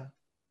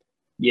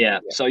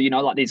So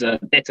like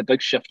that's a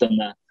big shift in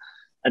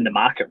the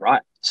market,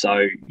 right?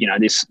 So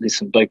there's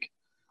some big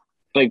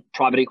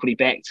private equity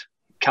backed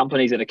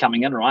companies that are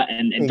coming in, right,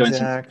 and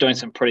doing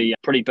some pretty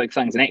big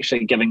things, and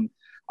actually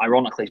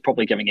ironically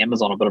probably giving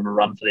Amazon a bit of a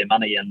run for their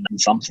money in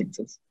some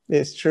senses.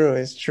 It's true.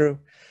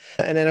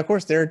 And then of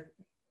course they're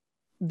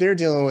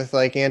dealing with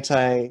like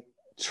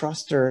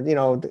antitrust, or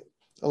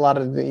a lot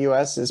of the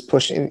US is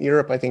pushing,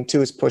 Europe I think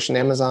too is pushing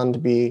Amazon to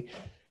be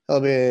a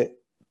little bit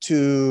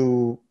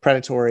too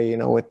predatory,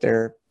 with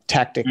their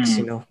tactics,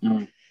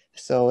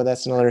 So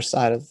that's another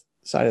side of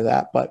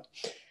that. But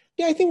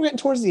yeah, I think we're getting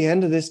towards the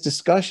end of this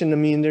discussion. I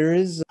mean,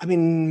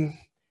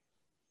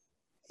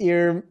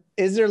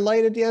 is there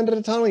light at the end of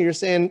the tunnel? You're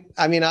saying,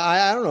 I mean,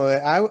 I don't know.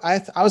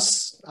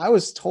 I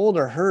was told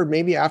or heard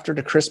maybe after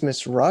the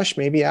Christmas rush,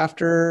 maybe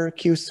after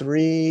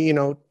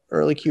Q3,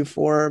 early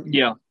Q4.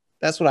 Yeah.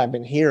 That's what I've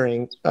been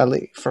hearing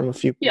from a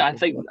few people. Yeah,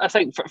 I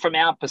think from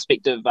our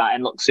perspective,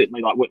 and look,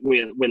 certainly like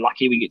we're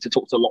lucky we get to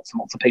talk to lots and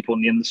lots of people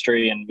in the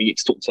industry, and we get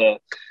to talk to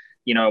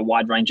a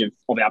wide range of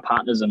our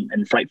partners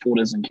and freight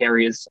forwarders and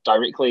carriers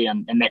directly,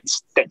 and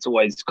that's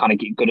always kind of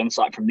get good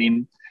insight from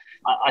them.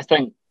 I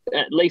think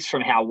at least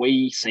from how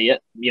we see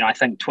it, I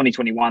think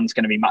 2021 is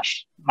going to be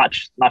much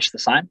the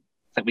same.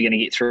 I think we're going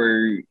to get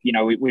through.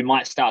 We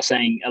might start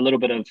seeing a little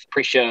bit of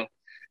pressure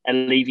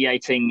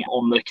alleviating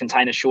on the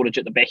container shortage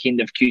at the back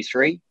end of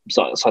Q3.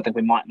 So I think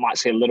we might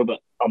see a little bit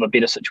of a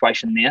better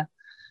situation there.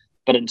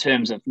 But in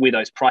terms of where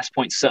those price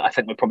points sit, I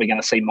think we're probably going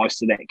to see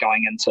most of that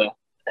going into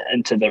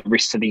the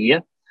rest of the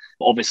year.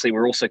 Obviously,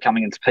 we're also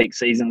coming into peak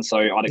season, so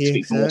I'd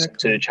expect more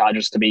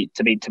surcharges to be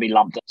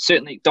lumped in.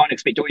 Certainly, don't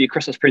expect all your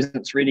Christmas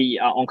presents ready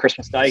on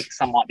Christmas Day.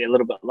 Some might be a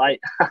little bit late.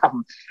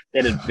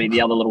 That'd be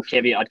the other little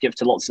caveat I'd give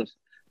to lots of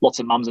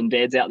mums and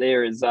dads out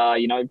there is,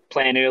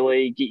 plan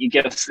early, get your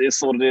gifts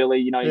sorted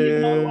early.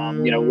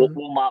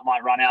 Walmart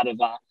might run out of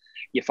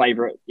your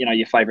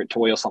favorite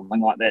toy or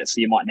something like that.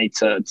 So you might need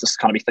to just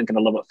kind of be thinking a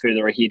little bit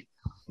further ahead,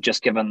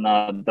 just given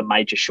the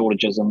major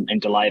shortages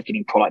and delay of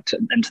getting product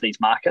into these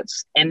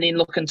markets. And then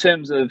look, in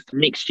terms of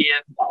next year,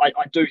 I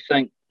do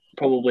think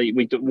probably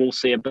we'll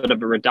see a bit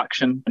of a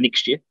reduction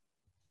next year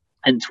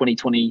in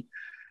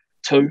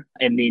 2022,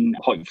 and then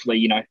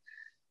hopefully,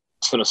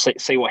 sort of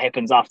see what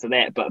happens after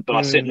that. But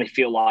I certainly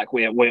feel like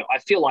we're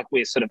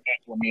sort of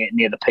at or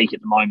near the peak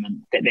at the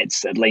moment.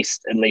 That's at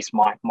least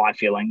my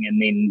feeling.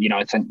 And then,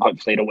 I think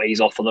hopefully it'll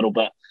ease off a little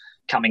bit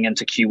coming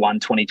into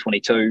Q1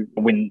 2022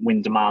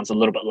 when demand's a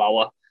little bit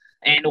lower.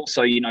 And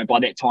also, by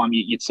that time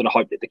you'd sort of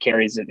hope that the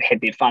carriers have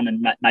had their fun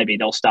and maybe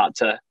they'll start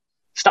to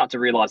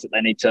realise that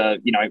they need to,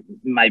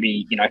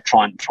 maybe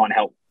try and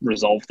help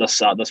resolve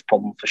this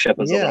problem for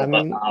shippers a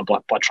little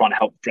bit by trying to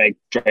help drag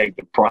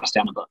the price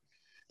down a bit.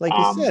 Like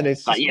you said,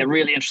 it's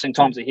really interesting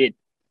times ahead.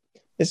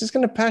 It's just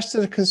going to pass to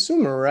the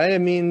consumer, right? I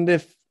mean,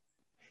 if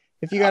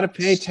you got to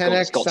pay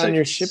 10x on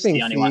your shipping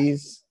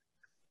fees,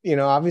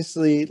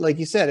 obviously, like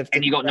you said,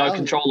 and you got no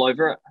control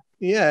over it.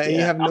 Yeah, and you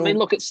have no. I mean,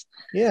 look, it's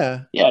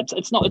no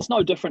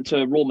different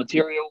to raw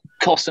material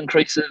cost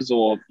increases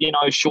or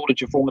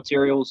shortage of raw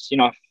materials.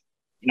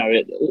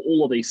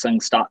 All of these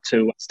things start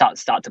to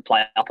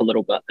play up a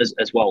little bit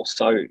as well.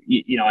 So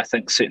I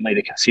think certainly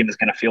the consumer's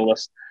going to feel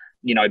this.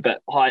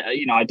 But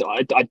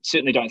I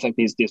certainly don't think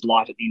there's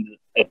light at the end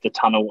of the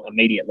tunnel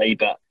immediately.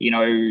 But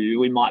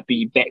we might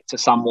be back to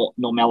somewhat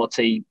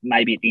normality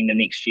maybe at the end of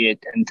next year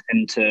and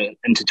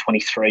into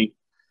 23.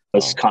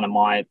 Is kind of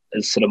my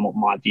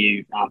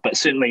view. But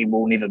certainly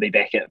we'll never be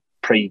back at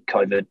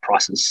pre-COVID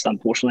prices.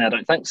 Unfortunately, I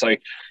don't think so.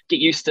 Get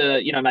used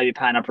to maybe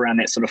paying up around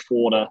that sort of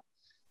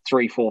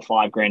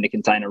 $5,000 a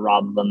container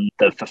rather than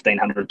the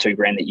 $1,500,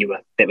 $2,000 that you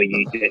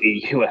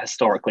were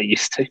historically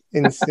used to.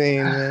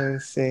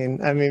 Insane.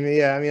 I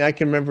mean, I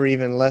can remember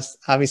even less.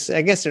 Obviously,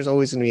 I guess there's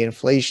always going to be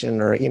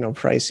inflation or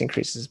price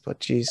increases,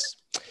 but geez.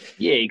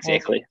 Yeah,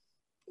 exactly.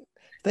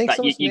 Thanks.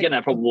 But you're going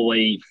to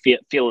probably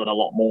feel it a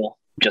lot more,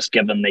 just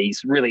given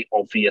these really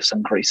obvious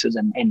increases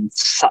and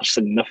such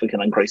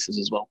significant increases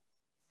as well.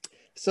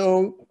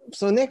 So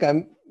Nick,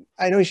 I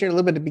know you shared a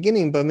little bit at the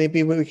beginning, but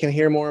maybe we can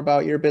hear more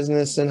about your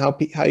business and how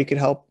you could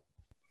help.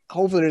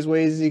 Hopefully there's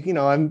ways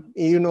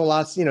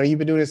lots, you've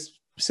been doing this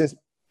since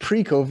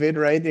pre-COVID,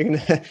 right? You're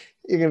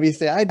gonna be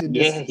saying, I did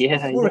this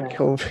before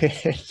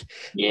COVID.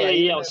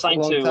 I was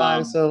saying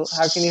to so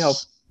how can you help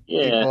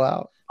people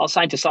out? I was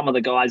saying to some of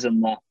the guys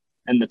in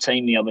the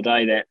team the other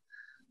day that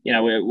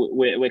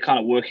we're kind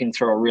of working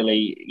through a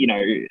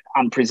really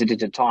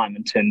unprecedented time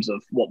in terms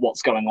of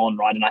what's going on,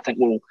 right? And I think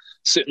we'll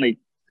certainly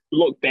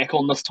look back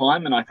on this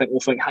time and I think we'll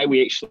think, hey,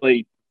 we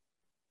actually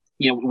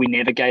we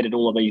navigated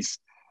all of these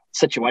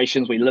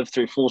situations. We lived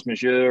through force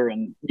majeure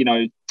and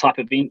type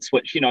events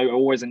which are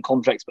always in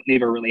contracts but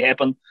never really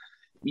happen.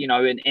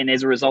 And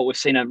as a result we've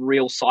seen a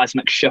real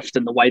seismic shift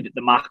in the way that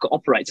the market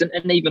operates and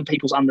even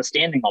people's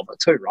understanding of it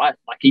too, right?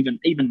 Like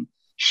even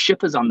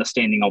shippers'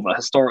 understanding of it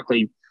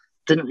historically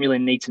didn't really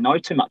need to know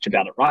too much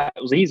about it, right?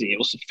 It was easy. It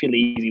was a fairly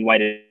easy way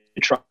to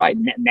trade.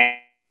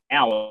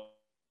 Now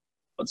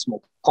it's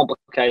more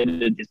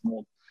complicated. There's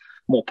more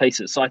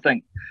pieces. So I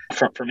think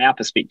from our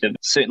perspective,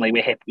 certainly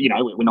we're happy.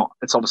 We're not.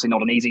 It's obviously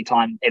not an easy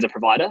time as a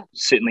provider.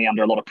 Certainly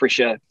under a lot of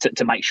pressure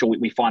to make sure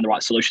we find the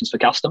right solutions for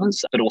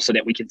customers, but also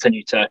that we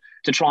continue to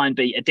try and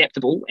be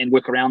adaptable and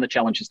work around the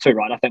challenges too,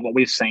 right? I think what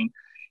we've seen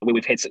where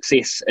we've had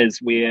success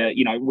is we're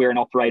an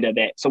operator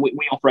so we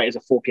operate as a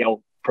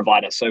 4PL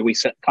provider. So we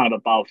sit kind of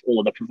above all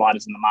of the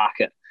providers in the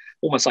market,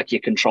 almost like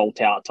your control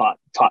tower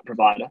type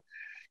provider.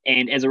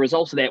 And as a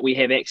result of that, we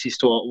have access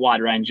to a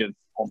wide range of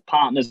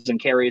partners and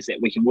carriers that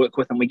we can work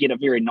with, and we get a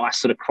very nice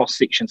sort of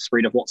cross-section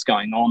spread of what's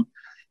going on.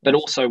 But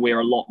also we're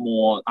a lot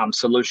more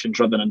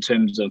solution-driven in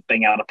terms of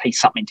being able to piece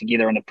something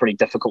together in a pretty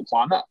difficult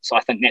climate. So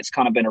I think that's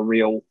kind of been a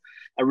real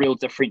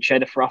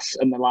differentiator for us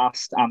in the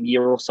last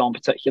year or so in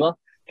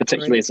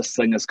particularly as this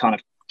thing is kind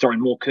of throwing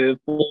more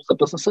curveballs at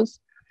businesses.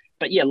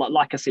 But yeah,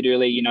 like I said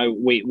earlier,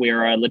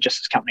 we're a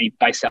logistics company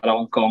based out of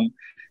Hong Kong,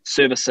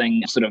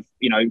 servicing sort of,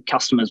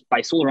 customers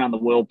based all around the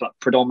world, but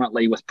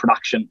predominantly with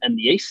production in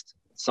the East.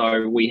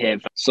 So we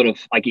have sort of,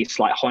 I guess,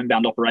 like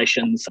homebound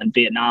operations in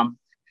Vietnam,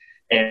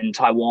 in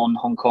Taiwan,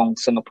 Hong Kong,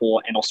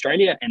 Singapore, and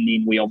Australia. And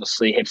then we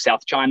obviously have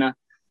South China,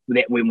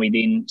 that when we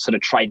then sort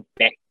of trade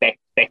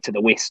back to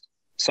the West.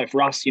 So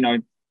for us,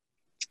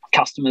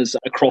 customers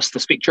across the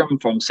spectrum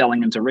from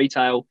selling into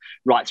retail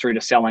right through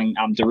to selling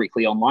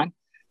directly online.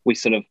 We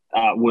sort of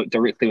work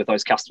directly with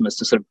those customers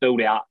to sort of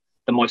build out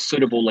the most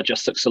suitable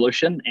logistics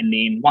solution. And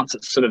then once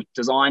it's sort of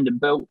designed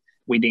and built,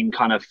 we then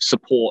kind of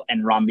support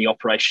and run the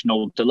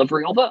operational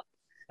delivery of it.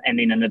 And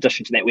then in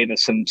addition to that, we have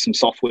some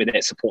software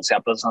that supports our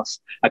business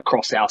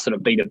across our sort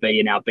of B2B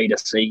and our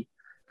B2C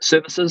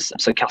services,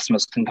 so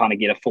customers can kind of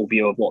get a full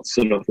view of what's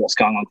going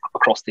on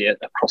across their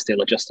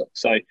logistics.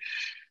 So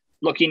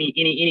look,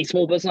 any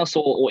small business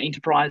or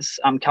enterprise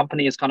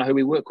company is kind of who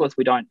we work with.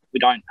 We don't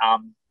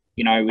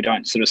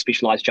sort of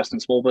specialize just in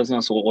small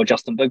business or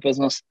just in big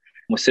business.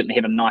 We certainly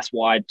have a nice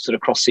wide sort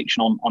of cross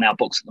section on our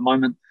books at the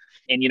moment.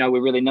 And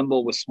we're really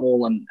nimble, we're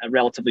small and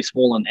relatively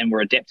small, and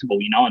we're adaptable,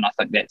 and I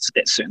think that's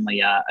certainly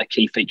a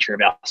key feature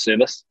of our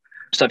service.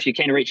 So if you're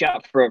keen to reach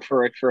out for a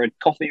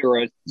coffee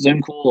or a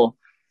Zoom call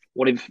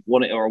or whatever,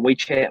 or a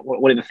WeChat,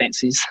 whatever you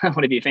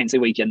fancy,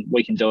 we can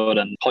do it.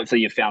 And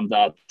hopefully you found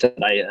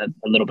today a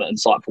little bit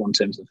insightful in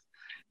terms of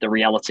the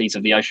realities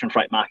of the ocean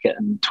freight market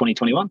in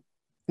 2021.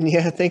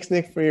 Yeah, thanks,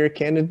 Nick, for your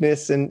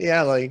candidness. And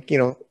yeah,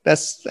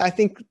 that's, I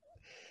think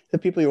the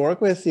people you work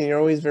with, you're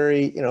always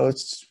very,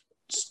 it's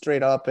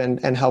straight up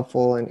and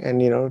helpful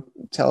and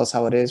tell us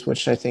how it is,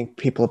 which I think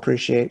people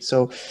appreciate.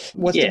 So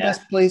what's the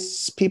best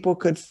place people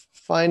could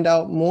find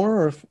out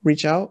more or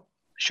reach out?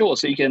 Sure.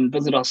 So you can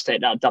visit us at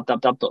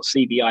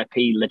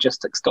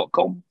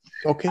www.cviplogistics.com.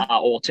 Okay.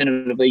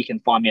 Alternatively, you can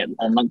find me on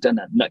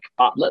LinkedIn at Nick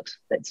Bartlett.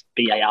 That's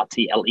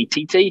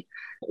Bartlett.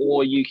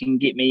 Or you can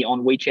get me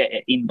on WeChat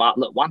at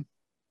nbartlett1.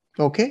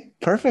 Okay,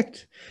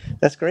 perfect.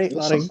 That's great.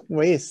 Awesome. A lot of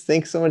ways.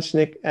 Thanks so much,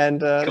 Nick. And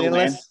cool,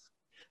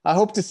 I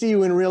hope to see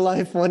you in real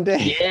life one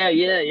day. Yeah.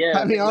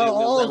 I mean,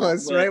 all of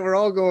us, right? We're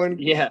all going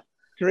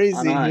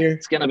crazy here.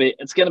 It's gonna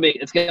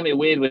be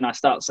weird when I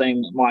start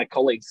seeing my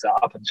colleagues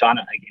up in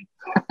China again.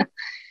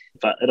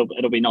 But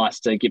it'll be nice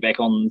to get back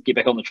on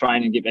the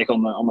train and get back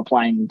on the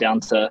plane down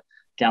to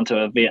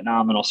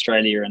Vietnam and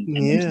Australia and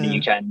into the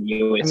UK and the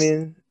US. I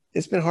mean,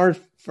 it's been hard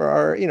for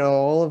our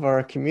all of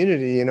our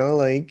community.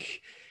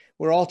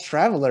 We're all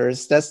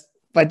travelers. That's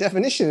by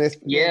definition. All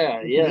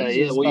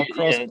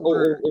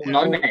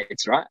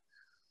nomads, right?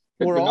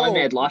 The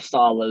nomad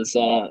lifestyle is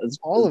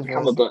all of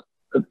become a bit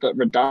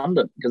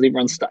redundant because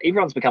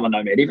everyone's become a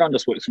nomad. Everyone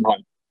just works from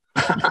home.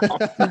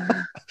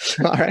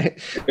 All right,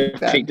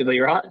 effectively,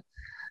 right?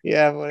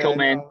 Yeah, cool,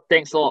 man.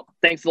 Thanks a lot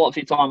for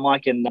your time,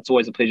 Mike, and it's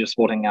always a pleasure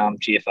supporting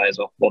GFA as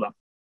well. Well done.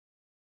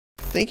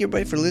 Thank you,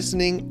 everybody, for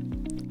listening.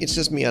 It's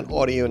just me on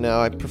audio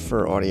now. I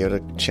prefer audio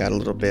to chat a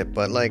little bit,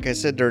 but like I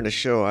said during the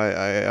show,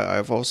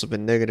 I've also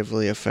been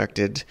negatively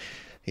affected,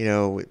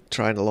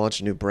 trying to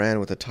launch a new brand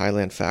with a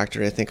Thailand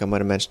factory. I think I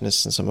might have mentioned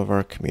this in some of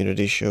our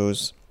community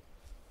shows,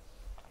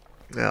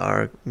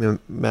 our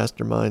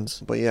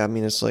masterminds. But yeah, I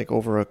mean, it's like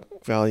over a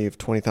value of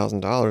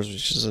 $20,000,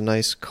 which is a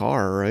nice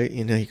car, right?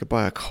 You could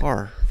buy a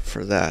car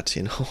for that,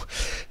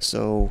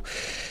 So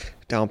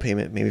down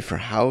payment maybe for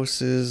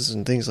houses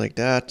and things like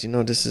that.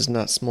 This is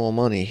not small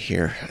money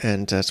here,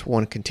 and that's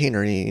one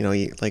container.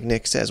 Like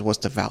Nick says, what's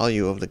the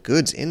value of the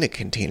goods in the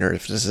container?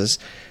 If this is,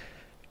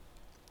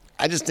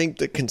 I just think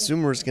the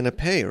consumer is going to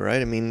pay,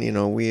 right? I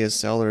mean, we as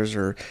sellers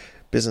or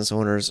business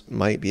owners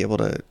might be able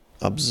to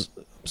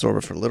absorb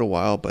it for a little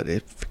while, but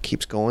if it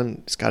keeps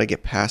going, it's got to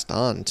get passed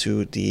on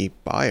to the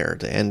buyer,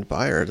 the end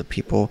buyer, the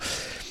people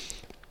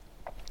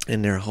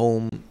in their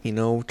home,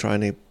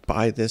 trying to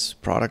buy this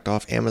product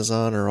off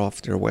Amazon or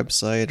off their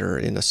website or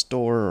in a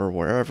store or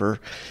wherever.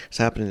 It's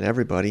happening to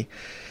everybody.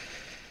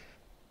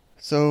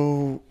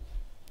 So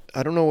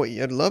I don't know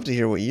I'd love to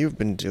hear what you've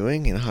been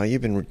doing and how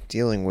you've been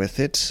dealing with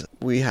it.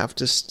 We have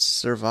to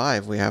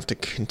survive. We have to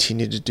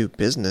continue to do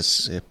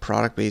business.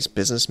 Product-based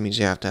business means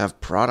you have to have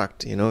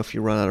product. If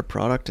you run out of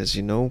product, as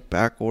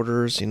back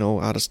orders,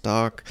 out of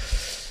stock,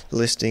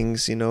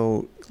 listings,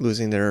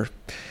 losing their,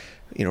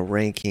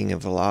 ranking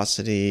and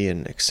velocity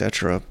and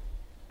etc.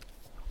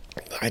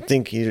 I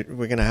think we're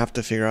going to have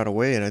to figure out a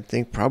way, and I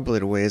think probably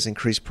the way is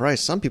increased price.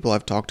 Some people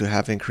I've talked to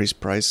have increased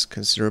price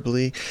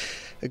considerably.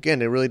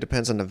 Again, it really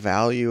depends on the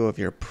value of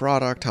your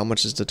product. How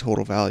much is the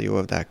total value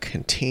of that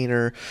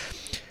container?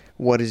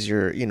 What is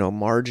your,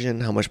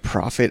 margin? How much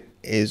profit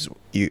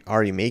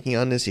are you making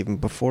on this even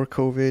before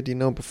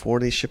COVID,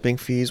 before these shipping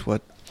fees?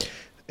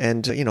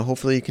 And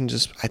hopefully you can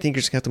I think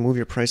you're just going to have to move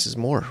your prices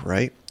more,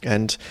 right?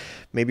 And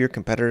maybe your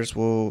competitors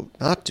will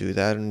not do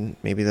that, and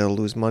maybe they'll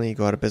lose money,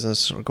 go out of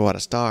business, or go out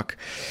of stock.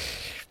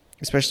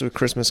 Especially with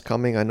Christmas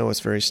coming, I know it's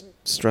a very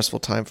stressful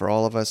time for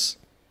all of us.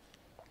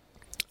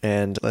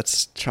 And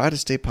let's try to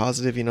stay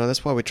positive.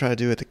 That's what we try to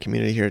do at the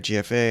community here at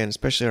GFA, and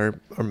especially our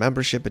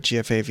membership at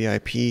GFA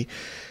VIP.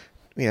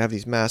 We have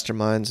these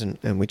masterminds,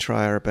 and we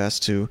try our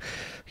best to,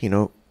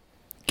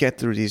 get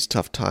through these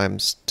tough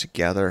times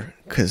together,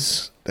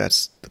 because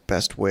that's the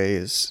best way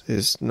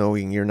is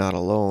knowing you're not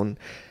alone.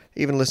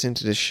 Even listening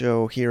to this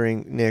show,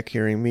 hearing Nick,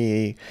 hearing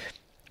me,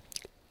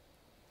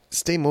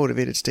 stay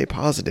motivated, stay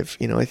positive.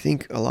 I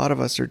think a lot of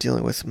us are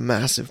dealing with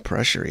massive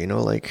pressure,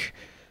 like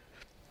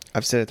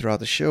I've said it throughout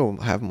the show.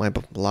 I have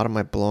a lot of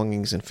my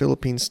belongings in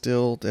Philippines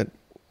still, that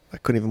I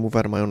couldn't even move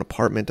out of my own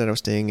apartment that I was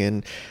staying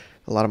in.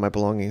 A lot of my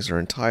belongings are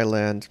in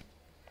Thailand.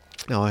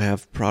 Now I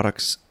have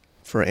products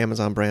for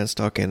Amazon brand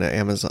stuck in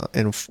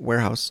a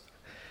warehouse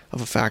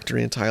of a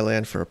factory in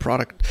Thailand for a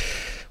product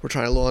we're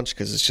trying to launch,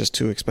 because it's just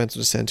too expensive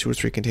to send 2 or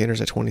 3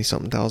 containers at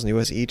 20-something thousand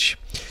US each.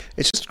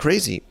 It's just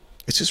crazy.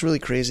 It's just really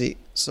crazy.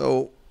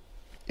 So,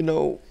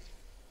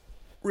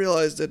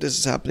 realize that this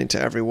is happening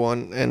to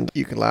everyone, and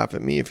you can laugh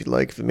at me if you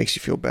like, if it makes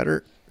you feel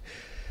better.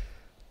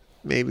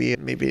 Maybe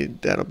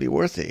that'll be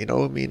worth it, you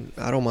know? I mean,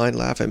 I don't mind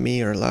laugh at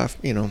me or laugh,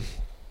 you know.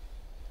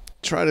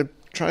 Try to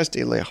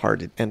stay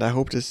lighthearted. And I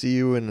hope to see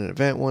you in an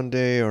event one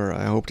day, or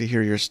I hope to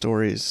hear your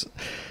stories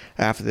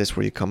after this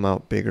where you come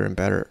out bigger and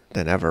better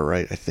than ever,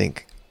 right? I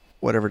think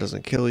whatever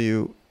doesn't kill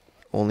you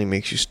only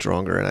makes you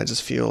stronger, and I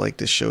just feel like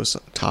this show's a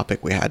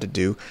topic we had to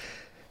do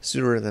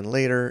sooner than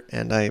later,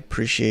 and I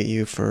appreciate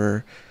you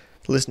for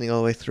listening all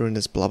the way through in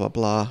this blah blah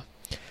blah,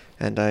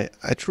 and I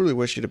truly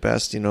wish you the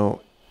best, you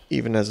know,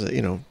 even as a,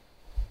 you know,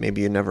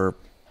 maybe you never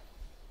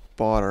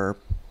bought our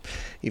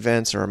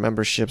events or our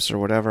memberships or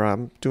whatever.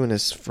 I'm doing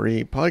this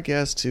free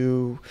podcast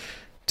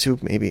to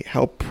maybe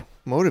help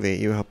motivate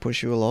you, help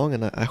push you along,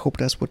 and I hope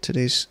that's what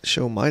today's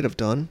show might have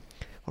done,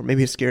 or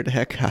maybe it scared the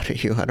heck out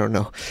of you, I don't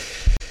know.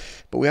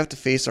 But we have to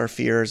face our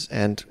fears,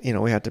 and, you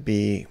know, we have to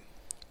be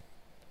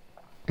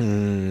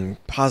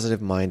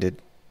positive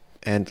minded,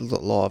 and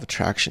law of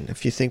attraction.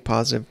 If you think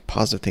positive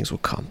things will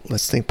come.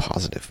 Let's think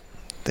positive.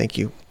 Thank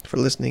you for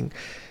listening.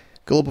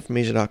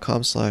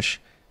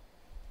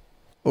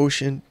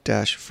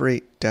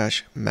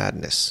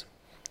 globalfromasia.com/ocean-freight-madness.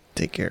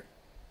 Take care.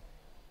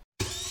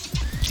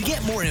 To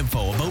get more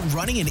info about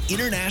running an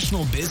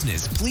international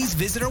business, please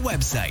visit our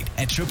website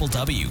at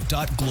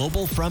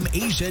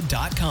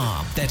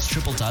www.globalfromasia.com. That's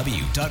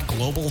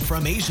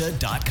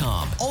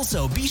www.globalfromasia.com.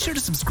 Also, be sure to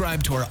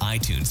subscribe to our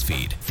iTunes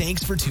feed.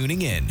 Thanks for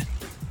tuning in.